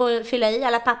att fylla i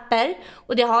alla papper.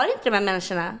 Och det har inte de här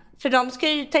människorna. För de ska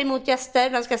ju ta emot gäster,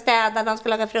 de ska städa, de ska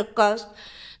laga frukost.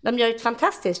 De gör ett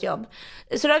fantastiskt jobb.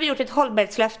 Så då har vi gjort ett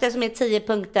hållbarhetslöfte som är 10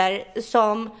 punkter.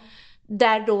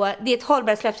 Där då, det är ett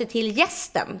hållbarhetslöfte till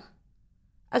gästen.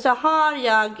 Alltså har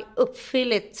jag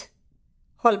uppfyllt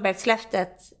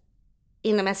hållbarhetslöftet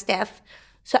inom SDF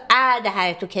så är det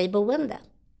här ett okej boende.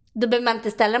 Då behöver man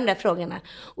inte ställa de där frågorna.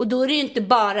 Och då är det ju inte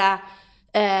bara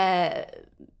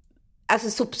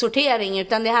sopsortering,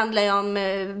 utan det handlar ju om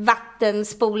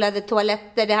vattenspolade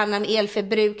toaletter, det handlar om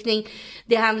elförbrukning,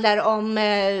 det handlar om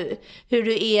hur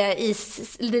du är i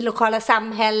det lokala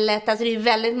samhället. Alltså det är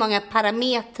väldigt många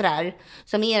parametrar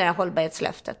som är det här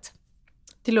hållbarhetslöftet.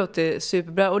 Det låter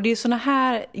superbra, och det är såna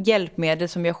här hjälpmedel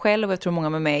som jag själv och jag tror många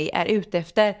med mig är ute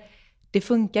efter. Det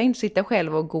funkar inte att sitta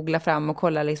själv och googla fram och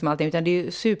kolla liksom allting, utan det är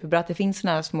ju superbra att det finns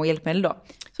såna här små hjälpmedel då.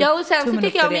 Så ja, och sen så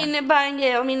tycker jag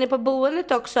om inne på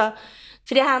boendet också.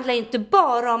 För det handlar inte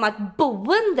bara om att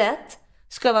boendet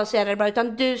ska vara så jävla bra,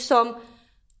 utan du som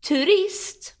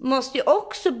turist måste ju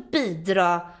också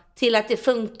bidra till att det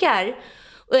funkar.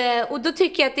 Och då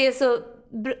tycker jag att det är så...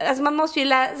 Alltså man måste ju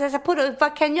läsa på det.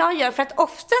 Vad kan jag göra? För att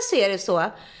ofta så är det så.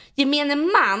 Gemene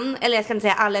man, eller jag ska inte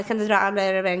säga alla, jag ska inte dra alla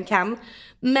över en kam.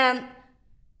 Men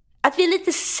att vi är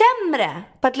lite sämre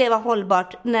på att leva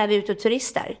hållbart när vi är ute och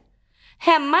turistar.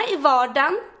 Hemma i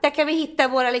vardagen, där kan vi hitta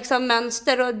våra liksom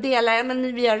mönster och delar.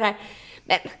 Men vi gör det här.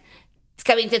 Men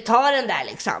ska vi inte ta den där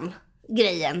liksom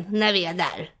grejen när vi är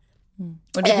där?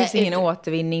 Och det finns ingen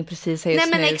återvinning precis här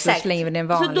just nu. Exakt. Så slänger vi den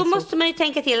vanlig. Så då måste man ju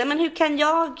tänka till. Men hur kan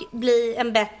jag bli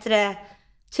en bättre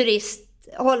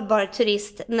hållbar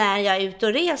turist när jag är ute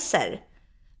och reser?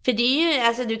 För det är ju,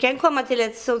 alltså du kan komma till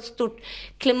ett så stort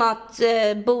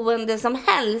klimatboende som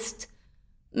helst.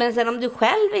 Men sen om du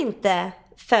själv inte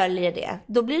följer det,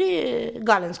 då blir det ju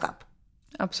galenskap.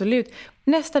 Absolut.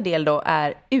 Nästa del då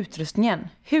är utrustningen.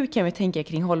 Hur kan vi tänka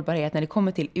kring hållbarhet när det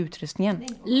kommer till utrustningen?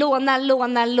 Låna.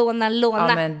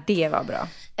 Ja, men det var bra.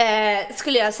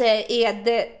 Skulle jag säga är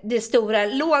det stora.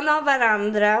 Låna av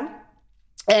varandra.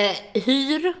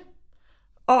 Hyr.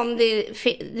 Om det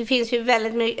finns ju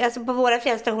väldigt mycket. Alltså på våra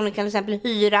fjällstationer kan du till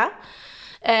exempel hyra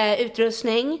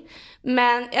utrustning.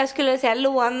 Men jag skulle säga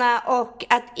låna, och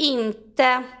att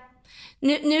inte...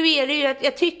 Nu är det ju att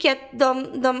jag tycker att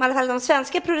i alla fall de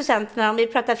svenska producenterna, om vi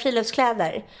pratar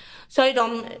friluftskläder, så har ju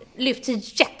de lyft sig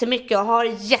jättemycket och har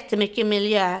jättemycket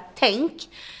miljötänk.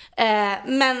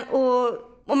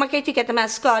 Och man kan ju tycka att de här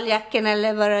skaljacken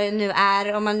eller vad det nu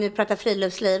är, om man nu pratar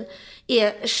friluftsliv,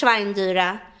 är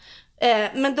svindyra.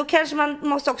 Men då kanske man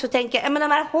måste också tänka, men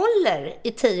de här håller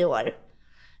i 10 år.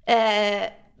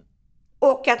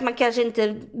 Och att man kanske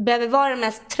inte behöver vara den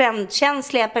mest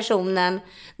trendkänsliga personen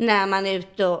när man är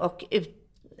ute och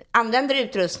använder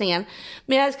utrustningen.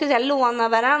 Men jag skulle säga låna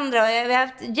varandra. Och vi har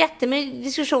haft jättemycket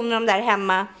diskussioner om det här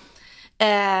hemma.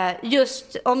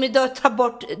 Just om vi då tar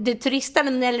bort det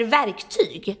turistande eller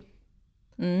verktyg.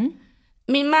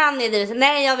 Min man är det.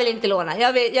 Nej, jag vill inte låna.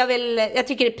 Jag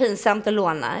tycker det är pinsamt att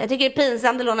låna. Jag tycker det är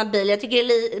pinsamt att låna bil. Jag tycker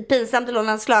det är pinsamt att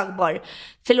låna en slagborr.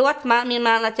 Förlåt min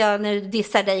man att jag nu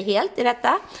dissar dig helt i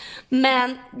detta.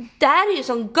 Men där är ju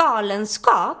sån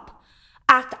galenskap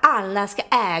att alla ska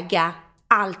äga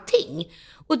allting.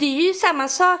 Och det är ju samma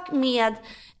sak med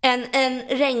en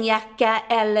regnjacka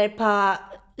eller på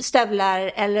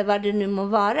stövlar eller vad det nu må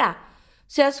vara.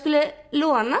 Så jag skulle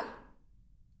låna.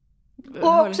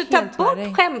 Och också ta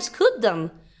bort skämskudden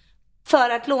för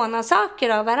att låna saker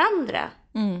av varandra.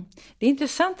 Det är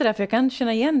intressant det där, för jag kan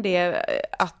känna igen det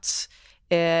att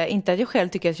inte att jag själv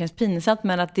tycker att det känns pinsamt,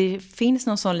 men att det finns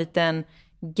någon sån liten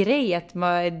grej att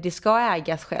det ska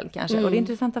ägas själv kanske. Och det är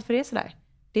intressant för det sådär.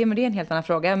 Det är en helt annan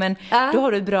fråga. Men då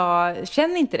har du ett bra...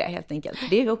 Känn inte det helt enkelt.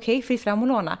 Det är okej, fritt fram och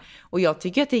låna. Och jag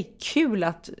tycker att det är kul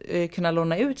att kunna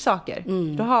låna ut saker.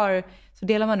 Så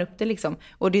delar man upp det liksom.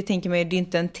 Och det tänker man, det är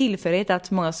inte en tillfällighet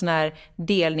att många sådana här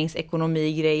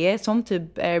delningsekonomi-grejer som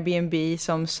typ Airbnb,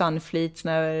 som Sunfleet,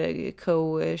 såna här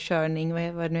co-körning,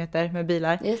 vad det nu heter, med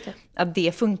bilar. Just det. Att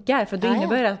det funkar. För då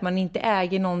innebär det att man inte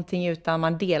äger någonting utan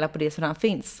man delar på det som redan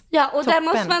finns. Ja, och Toppen. där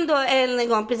måste man då en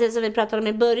gång, precis som vi pratade om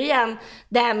i början,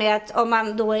 det här med att om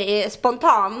man då är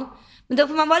spontan, men då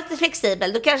får man vara lite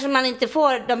flexibel. Då kanske man inte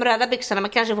får de röda byxorna, man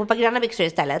kanske får ett par gröna byxor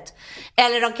istället.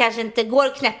 Eller de kanske inte går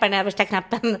att knäppa den översta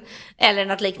knappen eller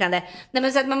något liknande. Nej,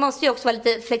 men så att man måste ju också vara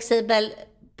lite flexibel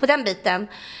på den biten.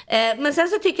 Men sen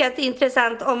så tycker jag att det är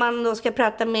intressant om man då ska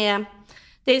prata med...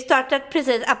 Det är ju startat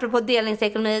precis, apropå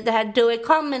delningsekonomi, det här Do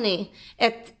Economy,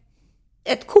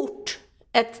 ett kort,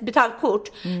 ett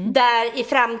betalkort, där i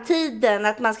framtiden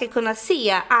att man ska kunna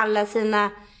se alla sina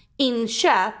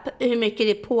inköp, hur mycket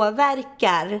det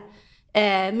påverkar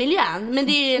miljön. Men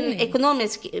det är ju en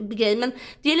ekonomisk grej, men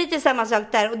det är lite samma sak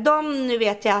där. Och de, nu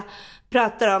vet jag,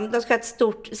 pratar om, de ska ha ett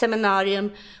stort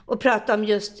seminarium och prata om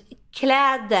just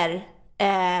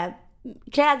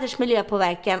kläders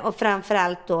miljöpåverkan och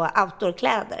framförallt då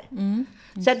outdoorkläder.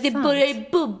 Så att det börjar ju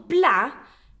bubbla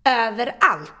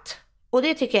överallt. Och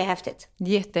det tycker jag är häftigt.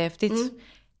 Jättehäftigt.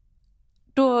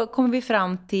 Då kommer vi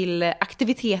fram till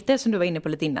aktiviteter som du var inne på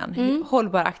lite innan.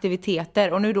 Hållbara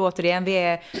aktiviteter. Och nu då återigen, vi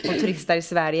är på turister i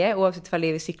Sverige. Oavsett om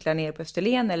vi cyklar ner på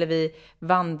Österlen eller vi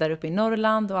vandrar upp i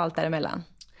Norrland och allt däremellan.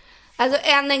 Alltså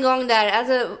än en gång där,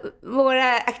 alltså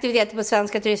våra aktiviteter på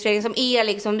Svenska turistföreningen som är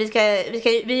liksom,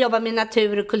 vi jobbar med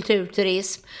natur- och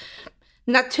kulturturism.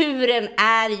 Naturen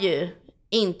är ju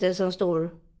inte så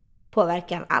stor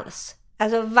påverkan alls.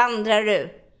 Alltså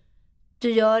vandrar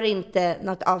du gör inte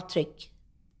något avtryck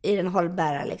i den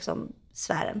hållbara liksom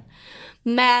sfären.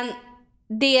 Men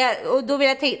det, och då vill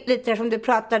jag tänka lite som du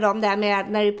pratade om det här med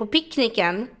när du är på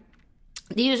picknicken.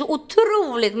 Det är ju så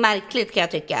otroligt märkligt kan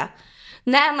jag tycka.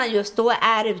 När man just då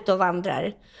är ute och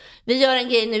vandrar. Vi gör en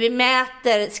grej nu, vi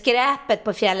mäter skräpet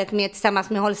på fjället med tillsammans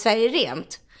med Håll Sverige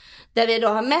rent. Där vi då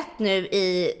har mätt nu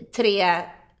i 3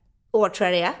 år tror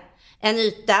jag det är. En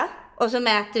yta. Och så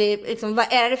mäter vi liksom, vad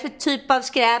är det för typ av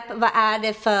skräp? Vad är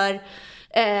det för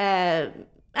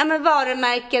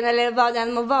varumärken eller vad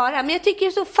den må vara. Men jag tycker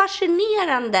det är så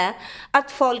fascinerande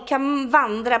att folk kan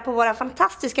vandra på våra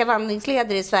fantastiska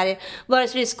vandringsleder i Sverige. Vare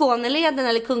sig det är Skåneleden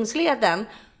eller Kungsleden.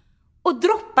 Och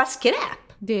droppa skräp.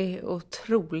 Det är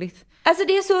otroligt. Alltså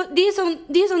det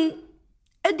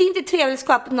är inte trevligt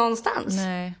skap någonstans.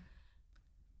 Nej.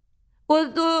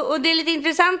 Och det är lite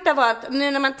intressant av att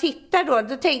nu när man tittar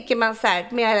då tänker man så här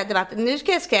med hela debatten, nu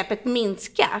ska skräpet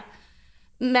minska.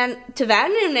 Men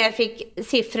tyvärr nu när jag fick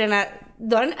siffrorna,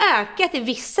 då har den ökat i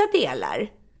vissa delar.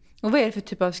 Och vad är det för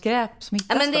typ av skräp som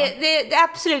hittas men det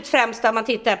absolut främsta om man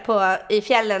tittar på i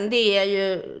fjällen, det är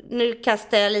ju, nu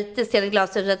kastar jag lite sten i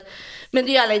glashuset, men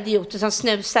det är ju alla idioter som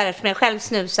snusar eftersom jag själv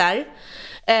snusar.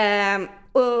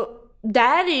 Och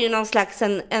där är ju någon slags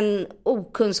en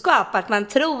okunskap att man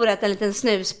tror att en liten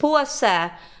snuspåse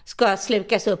ska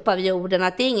slukas upp av jorden,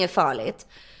 att det är inget farligt.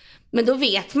 Men då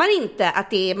vet man inte att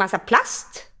det är massa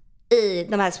plast i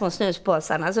de här små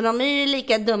snuspåsarna. Så de är ju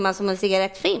lika dumma som en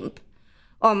cigarettfimp.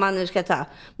 Om man nu ska ta.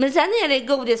 Men sen är det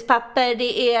godispapper,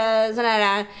 det är sån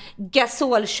här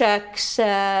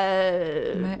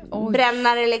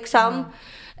gasolköksbrännare liksom.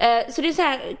 Så det är så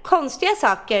här konstiga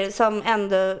saker som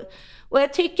ändå... Och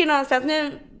jag tycker någonstans,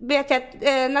 nu vet jag att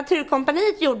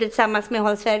Naturkompaniet gjorde tillsammans med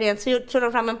Håll Sverige, så tog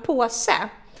de fram en påse.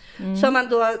 Som man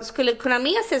då skulle kunna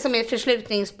med sig som är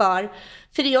förslutningsbar.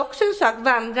 För det är också en sak,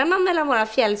 vandrar man mellan våra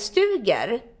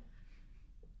fjällstugor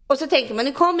och så tänker man,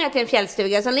 nu kommer jag till en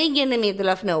fjällstuga som ligger in the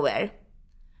middle of nowhere.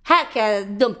 Här kan jag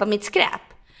dumpa mitt skräp.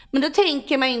 Men då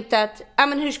tänker man inte att,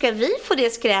 men hur ska vi få det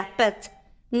skräpet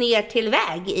ner till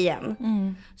väg igen?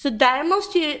 Så där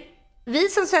måste ju, vi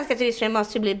som Svenska Turistföreningen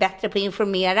måste ju bli bättre på att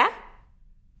informera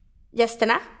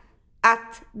gästerna.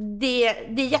 Att det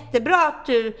är jättebra att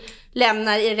du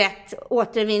lämnar i rätt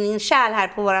återvinningskärl här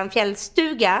på våran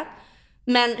fjällstuga.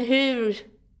 Men hur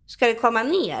ska det komma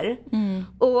ner?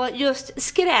 Och just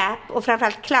skräp, och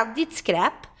framförallt kladdigt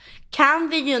skräp, kan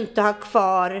vi ju inte ha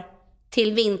kvar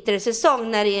till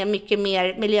vintersäsong när det är mycket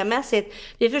mer miljömässigt.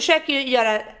 Vi försöker ju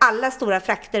göra alla stora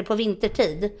frakter på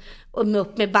vintertid. Och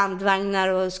upp med bandvagnar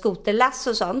och skoterlass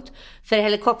och sånt. För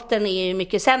helikoptern är ju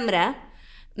mycket sämre.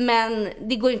 Men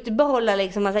det går inte att behålla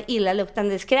liksom massa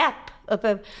illaluktande skräp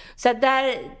uppe. Så att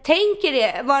där tänker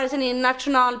det, vare sig i en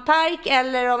nationalpark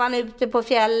eller om man är ute på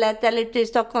fjället eller ute i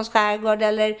Stockholms skärgård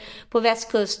eller på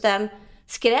västkusten.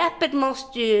 skräpet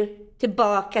måste ju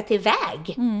tillbaka till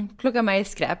väg. Plocka med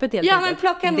skräpet helt enkelt. Men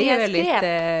plocka med det är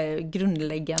väldigt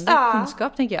grundläggande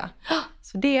kunskap, tänker jag.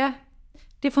 Så det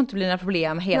får inte bli några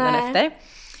problem efter.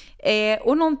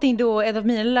 Och någonting då, ett av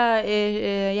mina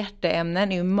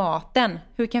hjärteämnen är ju maten.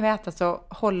 Hur kan vi äta så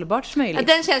hållbart som möjligt?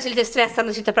 Den känns ju lite stressande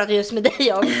att sitta och prata just med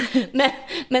dig om.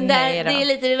 men det är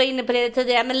lite, vi var inne på det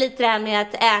tidigare, men lite det här med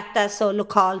att äta så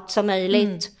lokalt som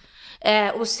möjligt.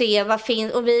 Och se vad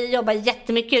finns. Och vi jobbar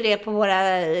jättemycket det på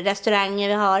våra restauranger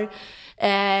vi har.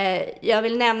 Jag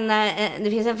vill nämna, det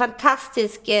finns en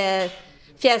fantastisk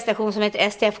fjällstation som heter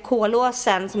STF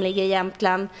Kolåsen som ligger i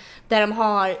Jämtland, där de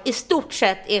har i stort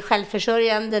sett är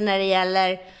självförsörjande när det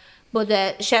gäller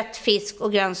både kött, fisk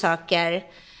och grönsaker.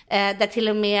 Där till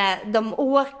och med de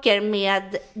åker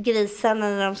med grisarna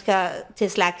när de ska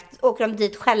till slakt, åker de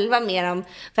dit själva med dem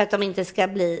för att de inte ska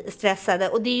bli stressade.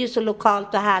 Och det är ju så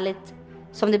lokalt och härligt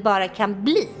som det bara kan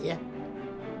bli.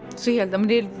 Så helt, men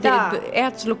det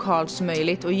är så lokalt som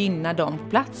möjligt och gynna dem på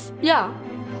plats. Ja.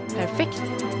 Perfekt.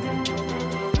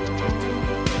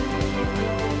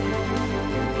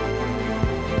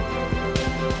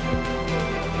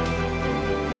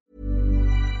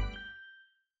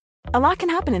 A lot can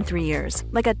happen in 3 years,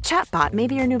 like a chatbot may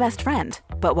be your new best friend.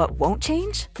 But what won't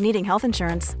change? Needing health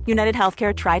insurance. United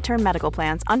Healthcare Tri-Term Medical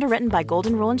Plans, underwritten by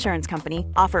Golden Rule Insurance Company,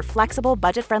 offer flexible,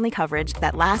 budget-friendly coverage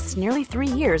that lasts nearly 3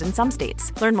 years in some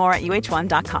states. Learn more at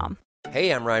uh1.com.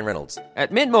 Hey, I'm Ryan Reynolds.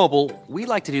 At Mint Mobile, we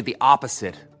like to do the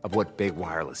opposite of what Big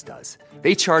Wireless does.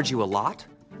 They charge you a lot.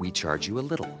 We charge you a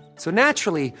little. So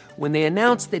naturally, when they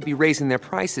announced they'd be raising their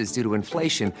prices due to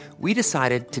inflation, we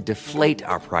decided to deflate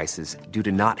our prices due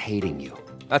to not hating you.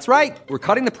 That's right. We're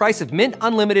cutting the price of Mint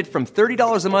Unlimited from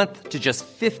 $30 a month to just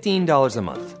 $15 a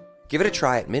month. Give it a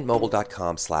try at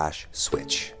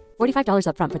mintmobile.com/switch. $45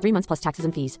 up front for 3 months plus taxes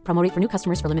and fees. Promo rate for new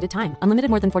customers for limited time. Unlimited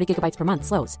more than 40 gigabytes per month.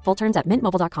 Slows full terms at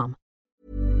mintmobile.com.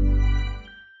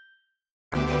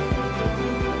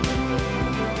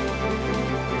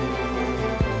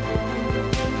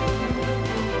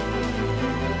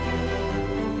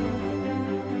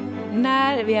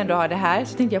 När vi ändå har det här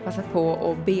så tänkte jag passa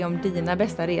på att be om dina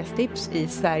bästa restips i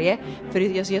Sverige. För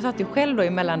jag satt ju själv då i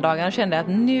mellandagarna och kände att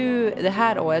nu det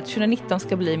här året, 2019,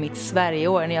 ska bli mitt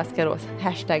Sverigeår när jag ska då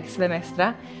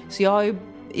 #svemestra. Så jag har ju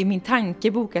i min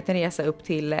tanke bokat en resa upp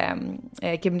till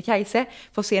Kebnekaise.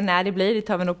 Får se när det blir, det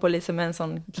tar vi nog på liksom en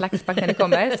sån klackspack när det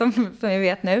kommer som vi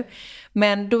vet nu.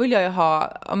 Men då vill jag ju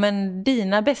ha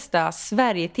dina bästa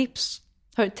Sverigetips.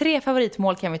 3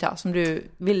 favoritmål kan vi ta som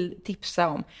du vill tipsa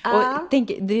om. Och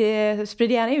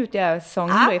sprid gärna ut i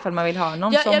säsongen då ifall man vill ha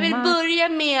någon sommar. Jag vill börja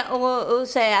med att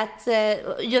säga att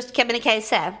just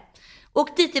Kebnekaise,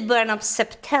 åk dit i början av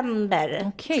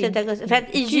september. Okay. För att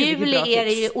i juli är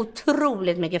det ju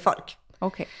otroligt mycket folk.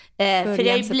 Okay. För det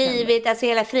har ju blivit, alltså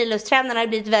hela friluftstrenden har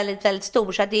blivit väldigt, väldigt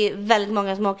stor, så att det är väldigt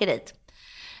många som åker dit.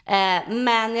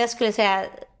 Men jag skulle säga,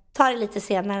 ta det lite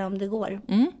senare om det går.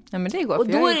 Ja, men det går. Och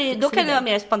då kan det vara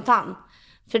mer spontan.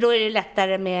 För då är det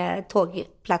lättare med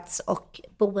tågplats och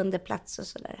boendeplats och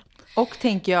sådär. Och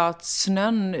tänker jag att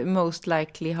snön most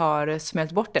likely har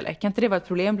smält bort, eller? Kan inte det vara ett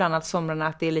problem bland annat somrarna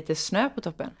att det är lite snö på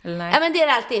toppen? Eller nej? Ja, men det är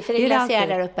det alltid, för det är glaciär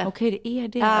där uppe. Okej, det är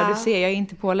det. Ja, du ser, jag är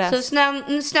inte påläst. Så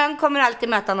snön kommer alltid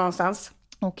möta någonstans.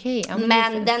 Okej. Ja,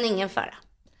 men den är ingen fara.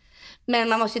 Men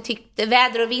man måste tycka,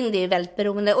 väder och vind är ju väldigt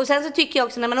beroende. Och sen så tycker jag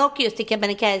också när man åker just till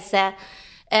Kebnekaise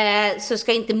så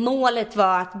ska inte målet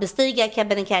vara att bestiga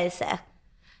Kebnekaise.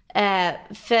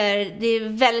 För det är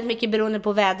väldigt mycket beroende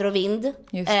på väder och vind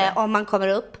om man kommer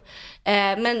upp.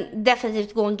 Men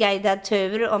definitivt gå en guidad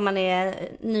tur om man är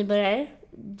nybörjare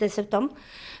dessutom.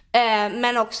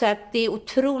 Men också att det är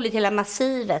otroligt hela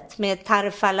massivet med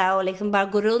Tarfala och liksom bara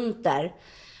gå runt där.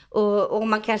 Och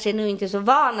man kanske är nu inte så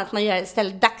van att man gör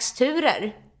istället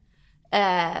dagsturer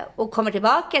och kommer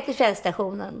tillbaka till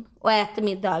fjällstationen och äter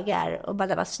middagar och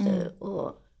badar bastu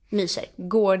och myser.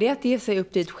 Går det att ge sig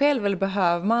upp dit själv eller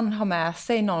behöver man ha med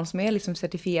sig någon som är liksom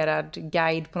certifierad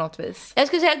guide på något vis? Jag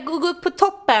skulle säga gå upp på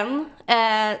toppen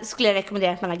skulle jag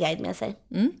rekommendera att man har guide med sig.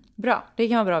 Bra, det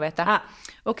kan vara bra att veta.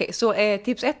 Okej, så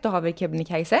tips 1 då har vi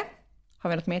Kebnekaise. Har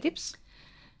vi något mer tips?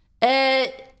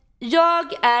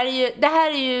 Det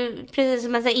här är ju precis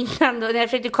som jag sa innan då, när jag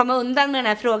försökte komma undan med den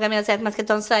här frågan med att säga att man ska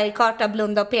ta en Sverigekarta,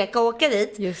 blunda och peka och åka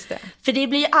dit. Just det. För det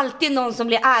blir ju alltid någon som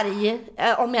blir arg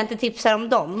om jag inte tipsar om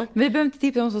dem. Vi behöver inte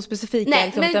tipsa om så specifika.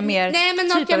 Nej, men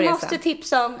något jag måste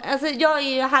tipsa om. Alltså, jag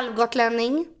är ju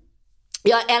halvgotlänning.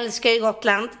 Jag älskar ju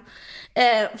Gotland.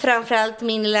 Framförallt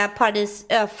min lilla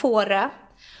paradisö Fårö.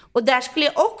 Och där skulle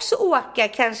jag också åka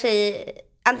kanske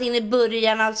antingen i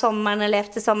början av sommaren eller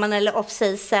efter sommaren eller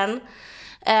off-season.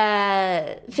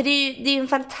 För det är ju en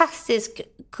fantastisk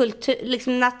kultur,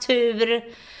 liksom natur.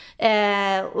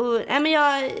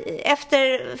 Jag,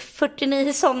 efter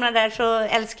 49 somrar där så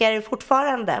älskar jag det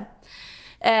fortfarande.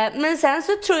 Men sen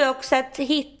så tror jag också att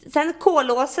sen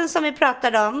Kolåsen som vi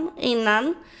pratade om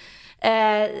innan.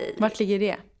 Vart ligger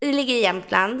det? Det ligger i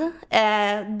Jämtland.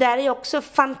 Där är också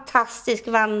fantastisk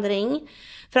vandring.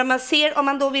 För om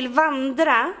man då vill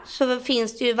vandra så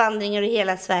finns det ju vandringar i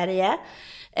hela Sverige.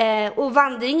 Och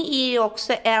vandring är ju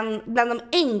också bland de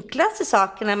enklaste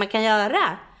sakerna man kan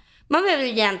göra. Man behöver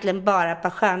egentligen bara ett par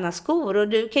sköna skor. Och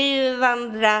du kan ju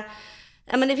vandra.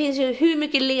 Men det finns ju hur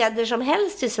mycket leder som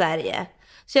helst i Sverige.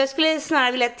 Så jag skulle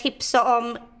snarare vilja tipsa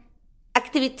om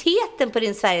aktiviteten på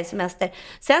din Sverigesemester.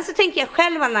 Sen så tänker jag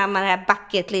själv anamma den här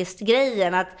bucket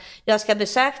list-grejen. Att jag ska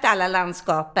besöka alla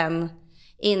landskapen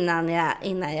innan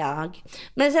jag.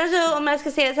 Men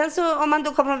sen så om man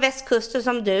då kommer från västkusten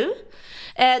som du.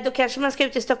 Då kanske man ska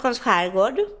ut i Stockholms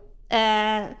skärgård.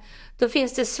 Då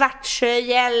finns det Svartsjö,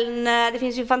 Gällnö. Det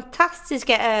finns ju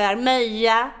fantastiska öar,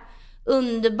 Möja.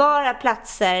 Underbara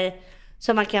platser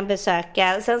som man kan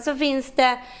besöka. Sen så finns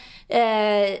det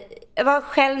jag var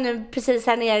själv nu precis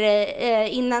här nere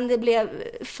innan det blev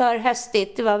för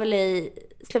höstigt. Det var väl i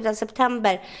slutet av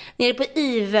september. Nere på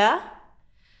Ivö.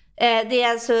 Det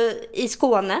är alltså i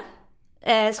Skåne.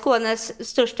 Skånes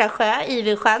största sjö,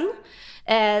 Ivösjön.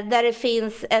 Där det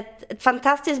finns ett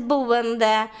fantastiskt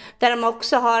boende. Där de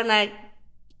också har den här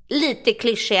lite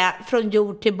klyschiga från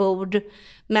jord till bord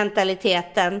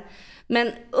mentaliteten.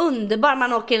 Men underbar,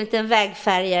 man åker en liten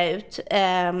vägfärja ut.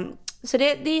 Så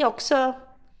det är också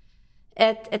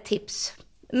ett tips.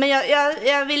 Men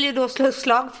jag vill ju då slå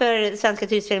slag för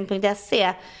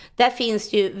svenskaturistföreningen.se. Där finns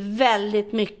det ju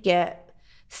väldigt mycket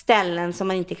ställen som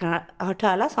man inte kan ha hört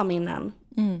talas om innan.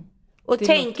 Och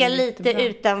tänka lite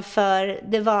utanför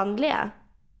det vanliga.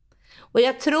 Och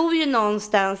jag tror ju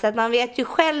någonstans att man vet ju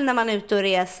själv när man är ute och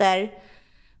reser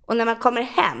och när man kommer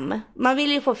hem. Man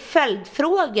vill ju få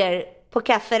följdfrågor på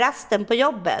kafferasten på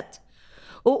jobbet.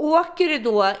 Och åker du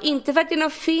då, inte för att det är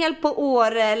något fel på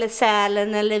Åre eller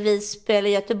Sälen eller Visby eller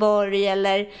Göteborg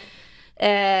eller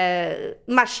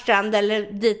Marstrand eller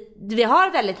dit vi har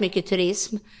väldigt mycket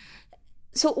turism.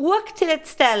 Så åk till ett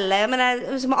ställe, jag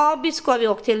menar, som Abisko har vi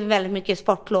åkt till väldigt mycket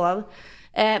sportlov.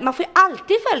 Man får ju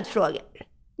alltid följdfrågor.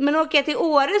 Men åker jag till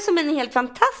Åre som är en helt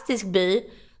fantastisk by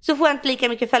så får jag inte lika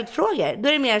mycket följdfrågor. Då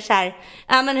är det mer så här,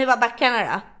 men hur var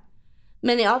backarna då?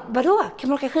 Men ja, vadå? Kan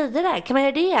man åka skidor där? Kan man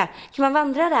göra det? Kan man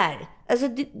vandra där? Alltså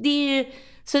det är ju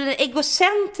så den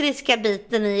egocentriska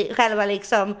biten i själva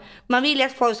liksom, man vill ju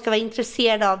att folk ska vara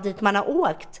intresserade av dit man har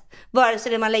åkt. Vare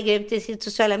sig det man lägger ut i sina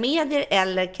sociala medier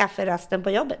eller kafferasten på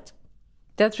jobbet.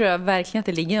 Det tror jag verkligen att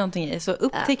det ligger någonting i. Så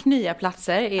upptäck nya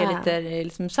platser är lite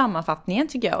liksom sammanfattningen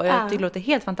tycker jag. Och jag tycker det låter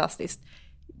helt fantastiskt.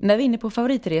 När vi är inne på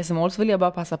favoritresemål så vill jag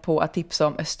bara passa på att tipsa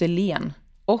om Österlen.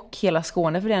 Och hela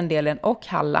Skåne för den delen. Och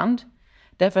Halland.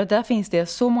 Därför att där finns det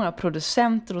så många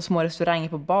producenter och små restauranger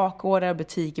på bakgårdar,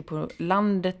 butiker på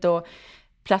landet och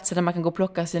platser där man kan gå och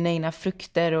plocka sina egna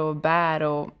frukter och bär.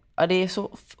 Och, det är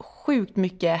så sjukt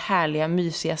mycket härliga,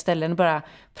 mysiga ställen att bara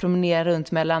promenera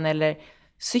runt mellan eller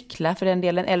cykla för den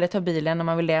delen eller ta bilen om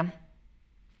man vill det.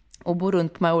 Och bo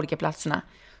runt på de här olika platserna.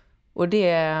 Och det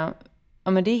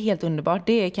är helt underbart.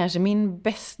 Det är kanske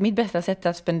mitt bästa sätt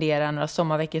att spendera några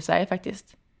sommarveckor i Sverige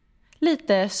faktiskt.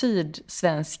 Lite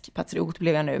sydsvensk patriot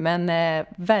blev jag nu. Men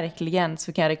verkligen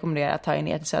så kan jag rekommendera att ta er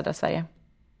ner till södra Sverige.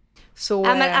 Så,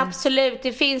 ja men absolut,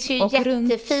 det finns ju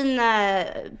jättefina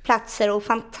platser och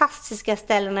fantastiska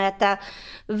ställen att äta.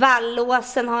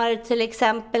 Vallåsen har till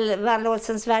exempel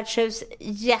Vallåsens värdshus,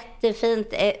 jättefint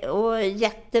och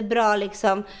jättebra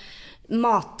liksom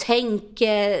mattänk.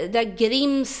 Där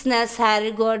Grimsnäs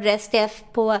herrgård, STF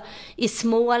i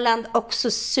Småland,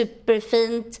 också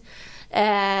superfint.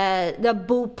 Där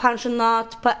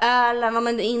bopensionat på Öland, om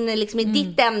man är inne liksom i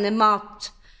ditt ämne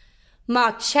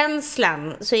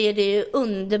matkänslan, så är det ju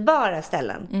underbara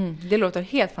ställen. Det låter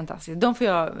helt fantastiskt. De får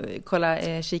jag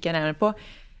kika närmare på.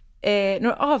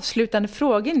 Några avslutande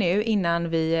frågor nu innan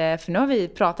för nu har vi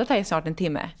pratat här i snart en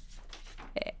timme.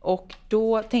 Och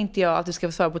då tänkte jag att du ska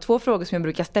få svara på 2 frågor som jag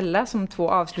brukar ställa som 2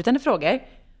 avslutande frågor.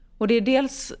 Och det är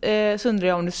dels så undrar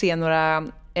jag om du ser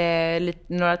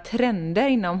några trender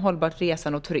inom hållbart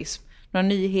resande och turism. Några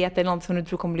nyheter, något som du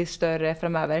tror kommer bli större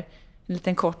framöver. En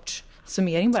liten kort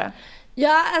summering bara.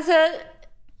 Ja, alltså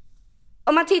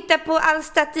om man tittar på all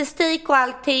statistik och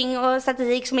allting, och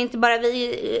statistik som inte bara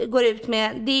vi går ut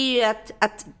med, det är ju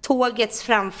att tågets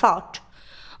framfart.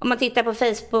 Om man tittar på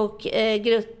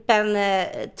Facebookgruppen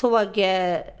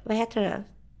vad heter det?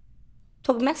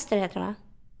 Tågmästare heter det, va?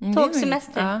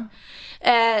 Tågsemester.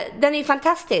 Den är ju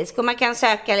fantastisk och man kan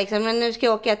söka liksom, men nu ska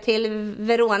jag åka till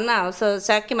Verona och så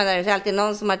söker man där, så är det alltid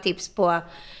någon som har tips på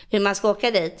hur man ska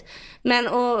åka dit. Men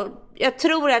och jag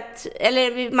tror att,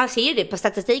 eller man ser ju det på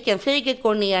statistiken, flyget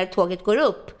går ner, tåget går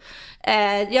upp.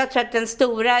 Jag tror att den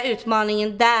stora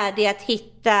utmaningen där är att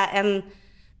hitta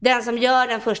den som gör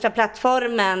den första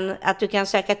plattformen, att du kan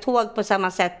söka tåg på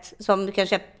samma sätt som du kan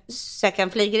söka en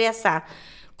flygresa,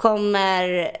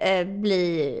 kommer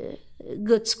bli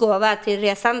Guds gåva till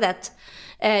resandet.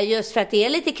 Just för att det är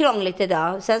lite krångligt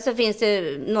idag. Sen så finns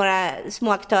det några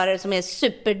små aktörer som är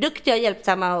superduktiga och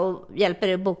hjälpsamma och hjälper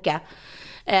dig att boka.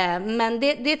 Men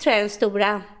det tror jag är den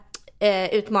stora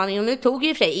utmaningen. Och nu tog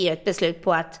ju för sig EU ett beslut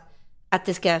på att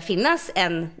det ska finnas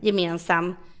en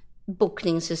gemensam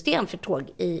bokningssystem för tåg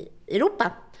i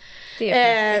Europa.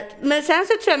 Men sen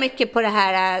så tror jag mycket på det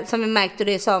här som vi märkte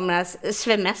det i somras,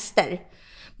 semester.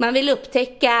 Man vill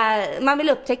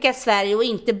upptäcka Sverige, och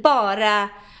inte bara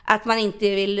att man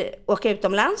inte vill åka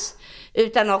utomlands,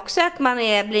 utan också att man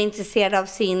blir intresserad av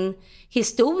sin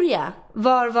historia.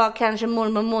 Var var kanske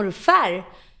mormor och morfar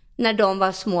när de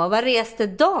var små? Var reste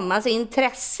de? Alltså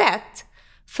intresset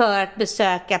för att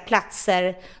besöka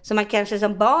platser som man kanske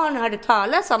som barn hörde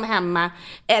talas om hemma,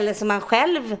 eller som man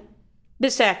själv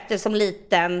besökte som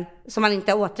liten, som man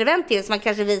inte har återvänt till, som man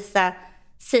kanske visar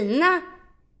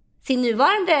sin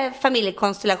nuvarande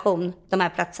familjekonstellation, de här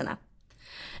platserna.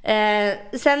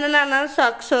 Sen en annan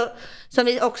sak som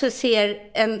vi också ser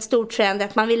en stor trend är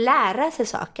att man vill lära sig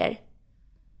saker.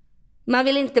 Man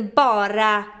vill inte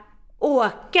bara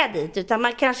åka dit, utan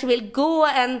man kanske vill gå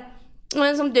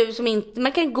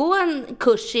man kan gå en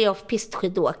kurs i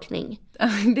off-pistskidåkning.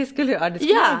 Det skulle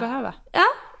jag behöva. Ja,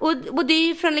 och det är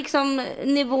ju från liksom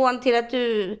nivån till att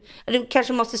du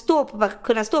kanske måste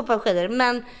kunna stå på skidor,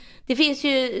 men det finns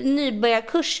ju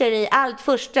nybörjarkurser i allt.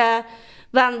 Första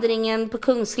vandringen på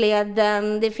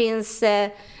Kungsleden. Det finns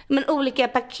olika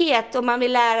paket om man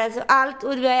vill lära sig allt.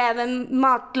 Och det är även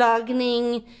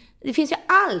matlagning. Det finns ju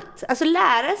allt. Alltså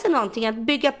lära sig någonting, att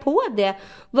bygga på det.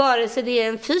 Vare sig det är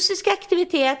en fysisk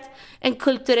aktivitet, en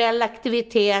kulturell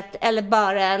aktivitet eller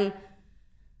bara en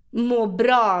må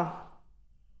bra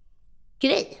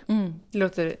grej. Det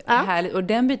låter härligt. Och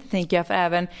den biten tänker jag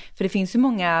för det finns ju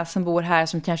många som bor här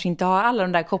som kanske inte har alla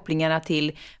de där kopplingarna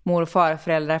till mor- och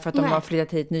farföräldrar för att de har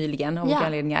flyttat hit nyligen av olika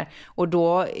anledningar. Och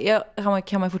då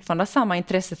kan man fortfarande ha samma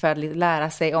intresse för att lära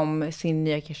sig om sin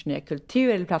nya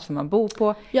kultur eller plats som man bor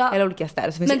på eller olika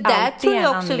städer. Så men där tror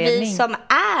jag också vi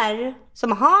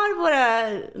som har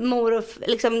våra mor och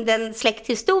liksom den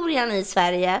släkthistorien i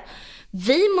Sverige,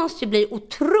 vi måste ju bli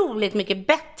otroligt mycket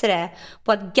bättre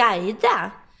på att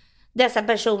guida dessa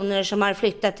personer som har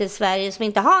flyttat till Sverige, som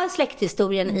inte har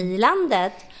släkthistorien i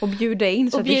landet. Och bjuda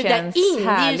in så att det känns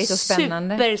härligt och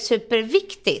spännande. Det är ju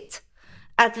superviktigt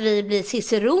att vi blir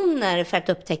ciceroner för att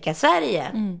upptäcka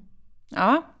Sverige.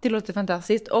 Ja, det låter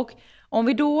fantastiskt. Och om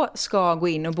vi då ska gå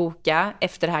in och boka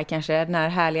efter det här, kanske den här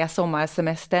härliga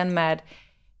sommarsemestern med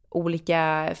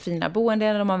olika fina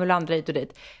boenden, om man vill vandra hit och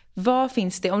dit. Vad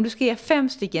finns det, om du ska ge 5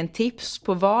 stycken tips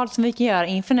på vad som vi kan göra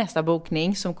inför nästa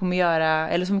bokning som kommer göra,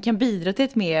 eller som kan bidra till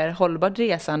ett mer hållbart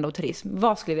resande och turism,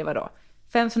 vad skulle det vara då?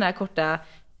 5 sådana här korta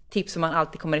tips som man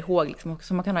alltid kommer ihåg, liksom,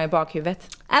 som man kan ha i bakhuvudet.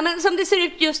 Ja, men som det ser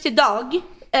ut just idag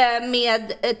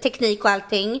med teknik och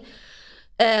allting,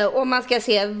 om man ska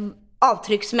se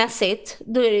avtrycksmässigt,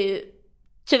 då är det ju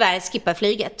tyvärr skippa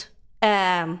flyget.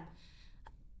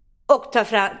 Och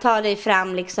ta dig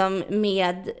fram liksom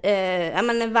med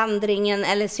vandringen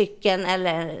eller cykeln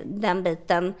eller den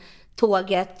biten,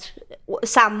 tåget,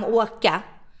 samåka.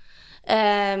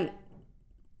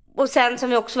 Och sen som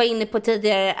vi också var inne på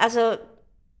tidigare, alltså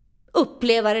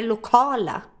uppleva det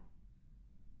lokala.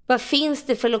 Vad finns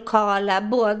det för lokala,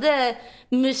 både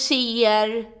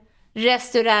museer,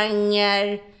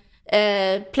 restauranger,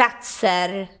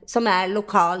 platser som är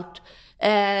lokalt.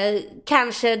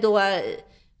 Kanske då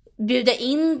bjuda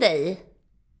in dig.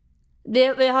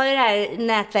 Vi har ju det här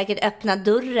nätverket Öppna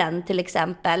dörren till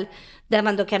exempel, där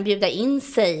man då kan bjuda in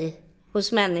sig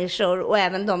hos människor, och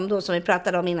även de då som vi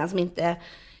pratade om innan som inte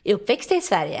är uppväxta i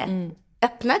Sverige.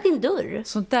 Öppna din dörr.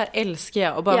 Sånt där älskar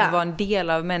jag, och bara vara en del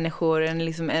av människor,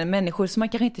 en människor som man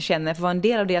kanske inte känner, för vara en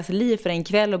del av deras liv för en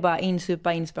kväll och bara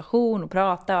insupa inspiration och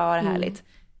prata och ha det härligt.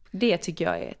 Det tycker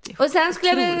jag är ett. Och sen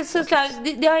skulle jag såklart,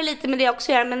 det har ju lite med det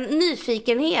också att göra, men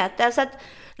nyfikenhet, alltså att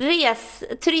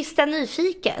turista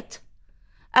nyfiket.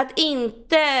 Att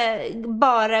inte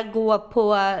bara gå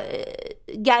på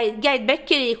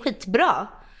guideböcker är skitbra,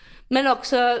 men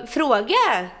också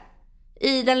fråga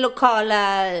i den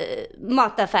lokala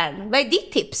mataffären. Vad är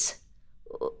ditt tips?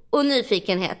 Och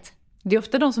nyfikenhet. Det är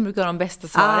ofta de som brukar ha de bästa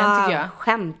svaren tycker jag.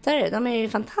 Skämtar du? De är ju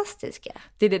fantastiska.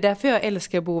 Det är därför jag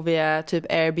älskar att bo via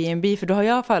typ Airbnb. För då har jag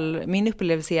i alla fall, min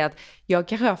upplevelse är att jag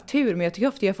kanske har haft tur. Men jag tycker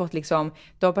ofta jag har fått liksom,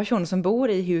 de personer som bor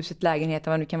i huset,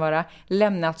 lägenheten, vad det nu kan vara,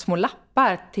 lämnat små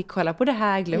lappar till kolla på det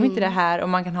här, glöm inte det här. Och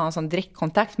man kan ha en sån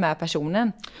direktkontakt med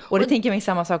personen. Och det tänker jag mig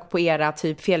samma sak på era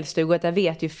typ fjällstugor. Att jag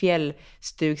vet ju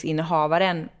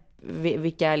fjällstugsinnehavaren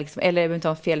vilka liksom, eller inte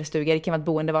en fjällstuga, det kan vara ett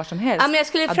boende var som helst. Ja, men jag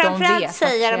skulle framförallt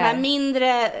säga de här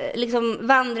mindre liksom,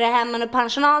 vandrarhemmen och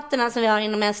pensionaterna som vi har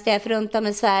inom SDF runt om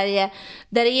i Sverige,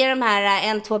 där det är de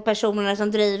här 1-2 personerna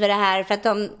som driver det här för att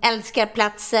de älskar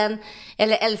platsen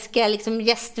eller älskar liksom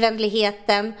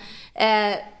gästvänligheten.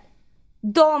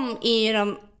 De är ju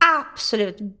de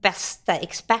absolut bästa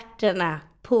experterna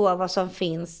på vad som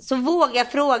finns. Så våga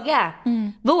fråga.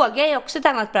 Våga är också ett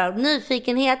annat bra.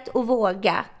 Nyfikenhet och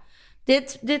våga.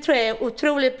 Det tror jag är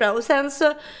otroligt bra. Och sen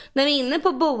så när vi är inne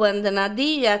på boendena, det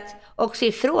är ju att också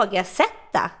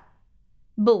ifrågasätta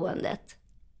boendet.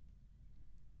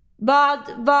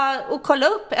 Och kolla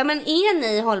upp, ja men är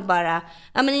ni hållbara?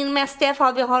 Ja men inom SDF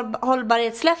har vi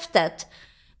hållbarhetslöftet.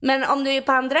 Men om du är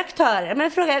på andra aktörer,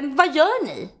 men fråga, vad gör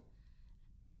ni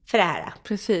för det här?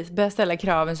 Precis, börja ställa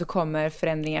kraven så kommer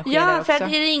förändringar ske där Ja, också. för att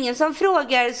är det ingen som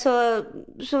frågar så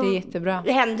det är jättebra.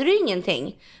 Händer det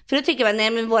ingenting. För då tycker man,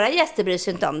 nej men våra gäster bryr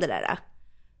sig inte om det där.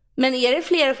 Men är det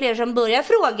fler och fler som börjar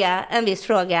fråga en viss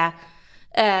fråga,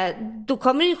 då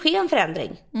kommer det ju ske en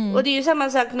förändring. Och det är ju samma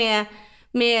sak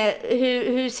med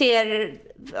hur ser,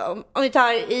 om vi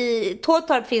tar i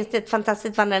Tåtorp finns det ett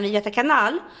fantastiskt vandrarhem vid Göta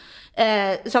kanal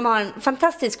som har en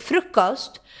fantastisk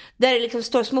frukost där det liksom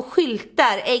står små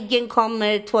skyltar, äggen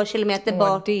kommer 2 kilometer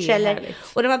bort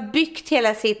och de har byggt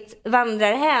hela sitt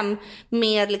vandrarhem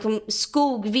med liksom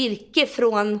skog, virke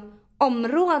från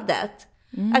området.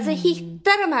 Alltså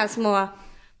hitta de här små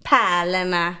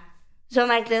pärlorna som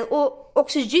verkligen, och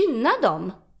också gynna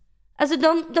dem. Alltså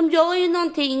de gör ju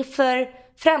någonting för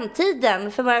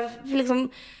framtiden, för våra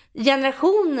liksom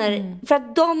generationer, för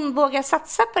att de vågar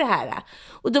satsa på det här.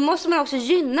 Och då måste man också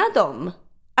gynna dem.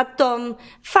 Att de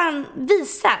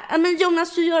visar, men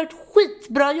Jonas, du gör ett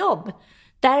skitbra jobb.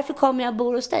 Därför kommer jag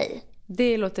bo hos dig.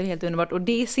 Det låter helt underbart. Och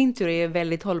det i sin tur är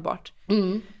väldigt hållbart.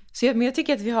 Men jag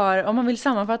tycker att vi har, om man vill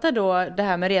sammanfatta då det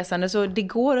här med resande, så det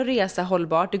går att resa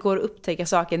hållbart. Det går att upptäcka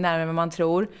saker närmare vad man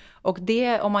tror. Och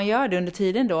det, om man gör det under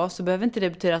tiden då, så behöver inte det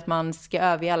betyda att man ska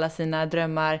överge alla sina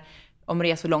drömmar om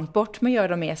resor långt bort. Men gör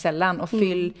dem mer sällan och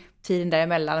fyll tiden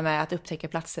däremellan med att upptäcka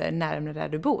platser närmare där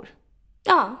du bor.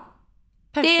 Ja.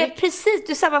 Perfekt. Det är precis,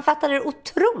 du sammanfattade det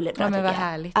otroligt bra. Ja, men vad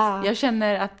härligt. Jag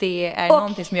känner att det är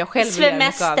någonting som jag själv vill göra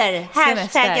mycket av.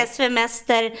 Hashtagga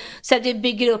svemester, så att vi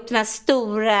bygger upp den här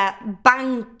stora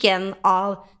banken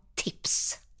av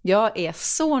tips. Jag är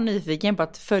så nyfiken på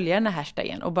att följa den här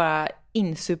hashtaggen och bara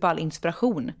insupa all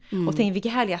inspiration. Och tänk vilka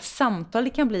härliga samtal det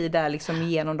kan bli där liksom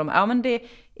genom dem. Ja, men det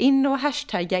in och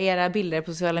hashtagga era bilder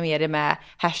på sociala medier med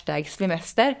hashtag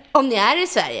svemester. Om ni är i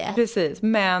Sverige. Precis,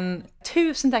 men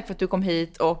tusen tack för att du kom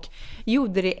hit och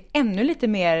gjorde det ännu lite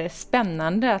mer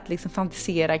spännande att liksom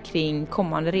fantisera kring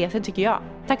kommande resor, tycker jag.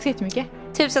 Tack så jättemycket.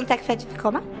 Tusen tack för att du fick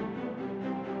komma.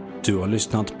 Du har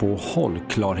lyssnat på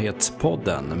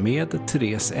Hållklarhetspodden med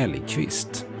Therese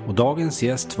Ellqvist. Och dagens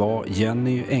gäst var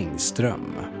Jenny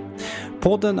Engström.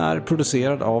 Podden är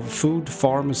producerad av Food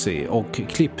Pharmacy och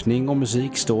klippning och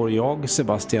musik står jag,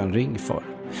 Sebastian Ring, för.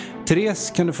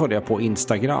 Therese kan du följa på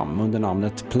Instagram under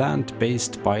namnet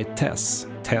Plant-Based by Tess.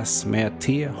 Tess med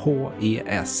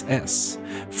THESS.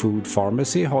 Food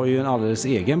Pharmacy har ju en alldeles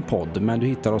egen podd, men du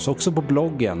hittar oss också på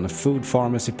bloggen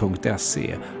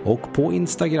foodpharmacy.se och på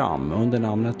Instagram under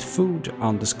namnet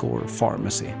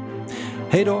food_pharmacy.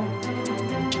 Hej då!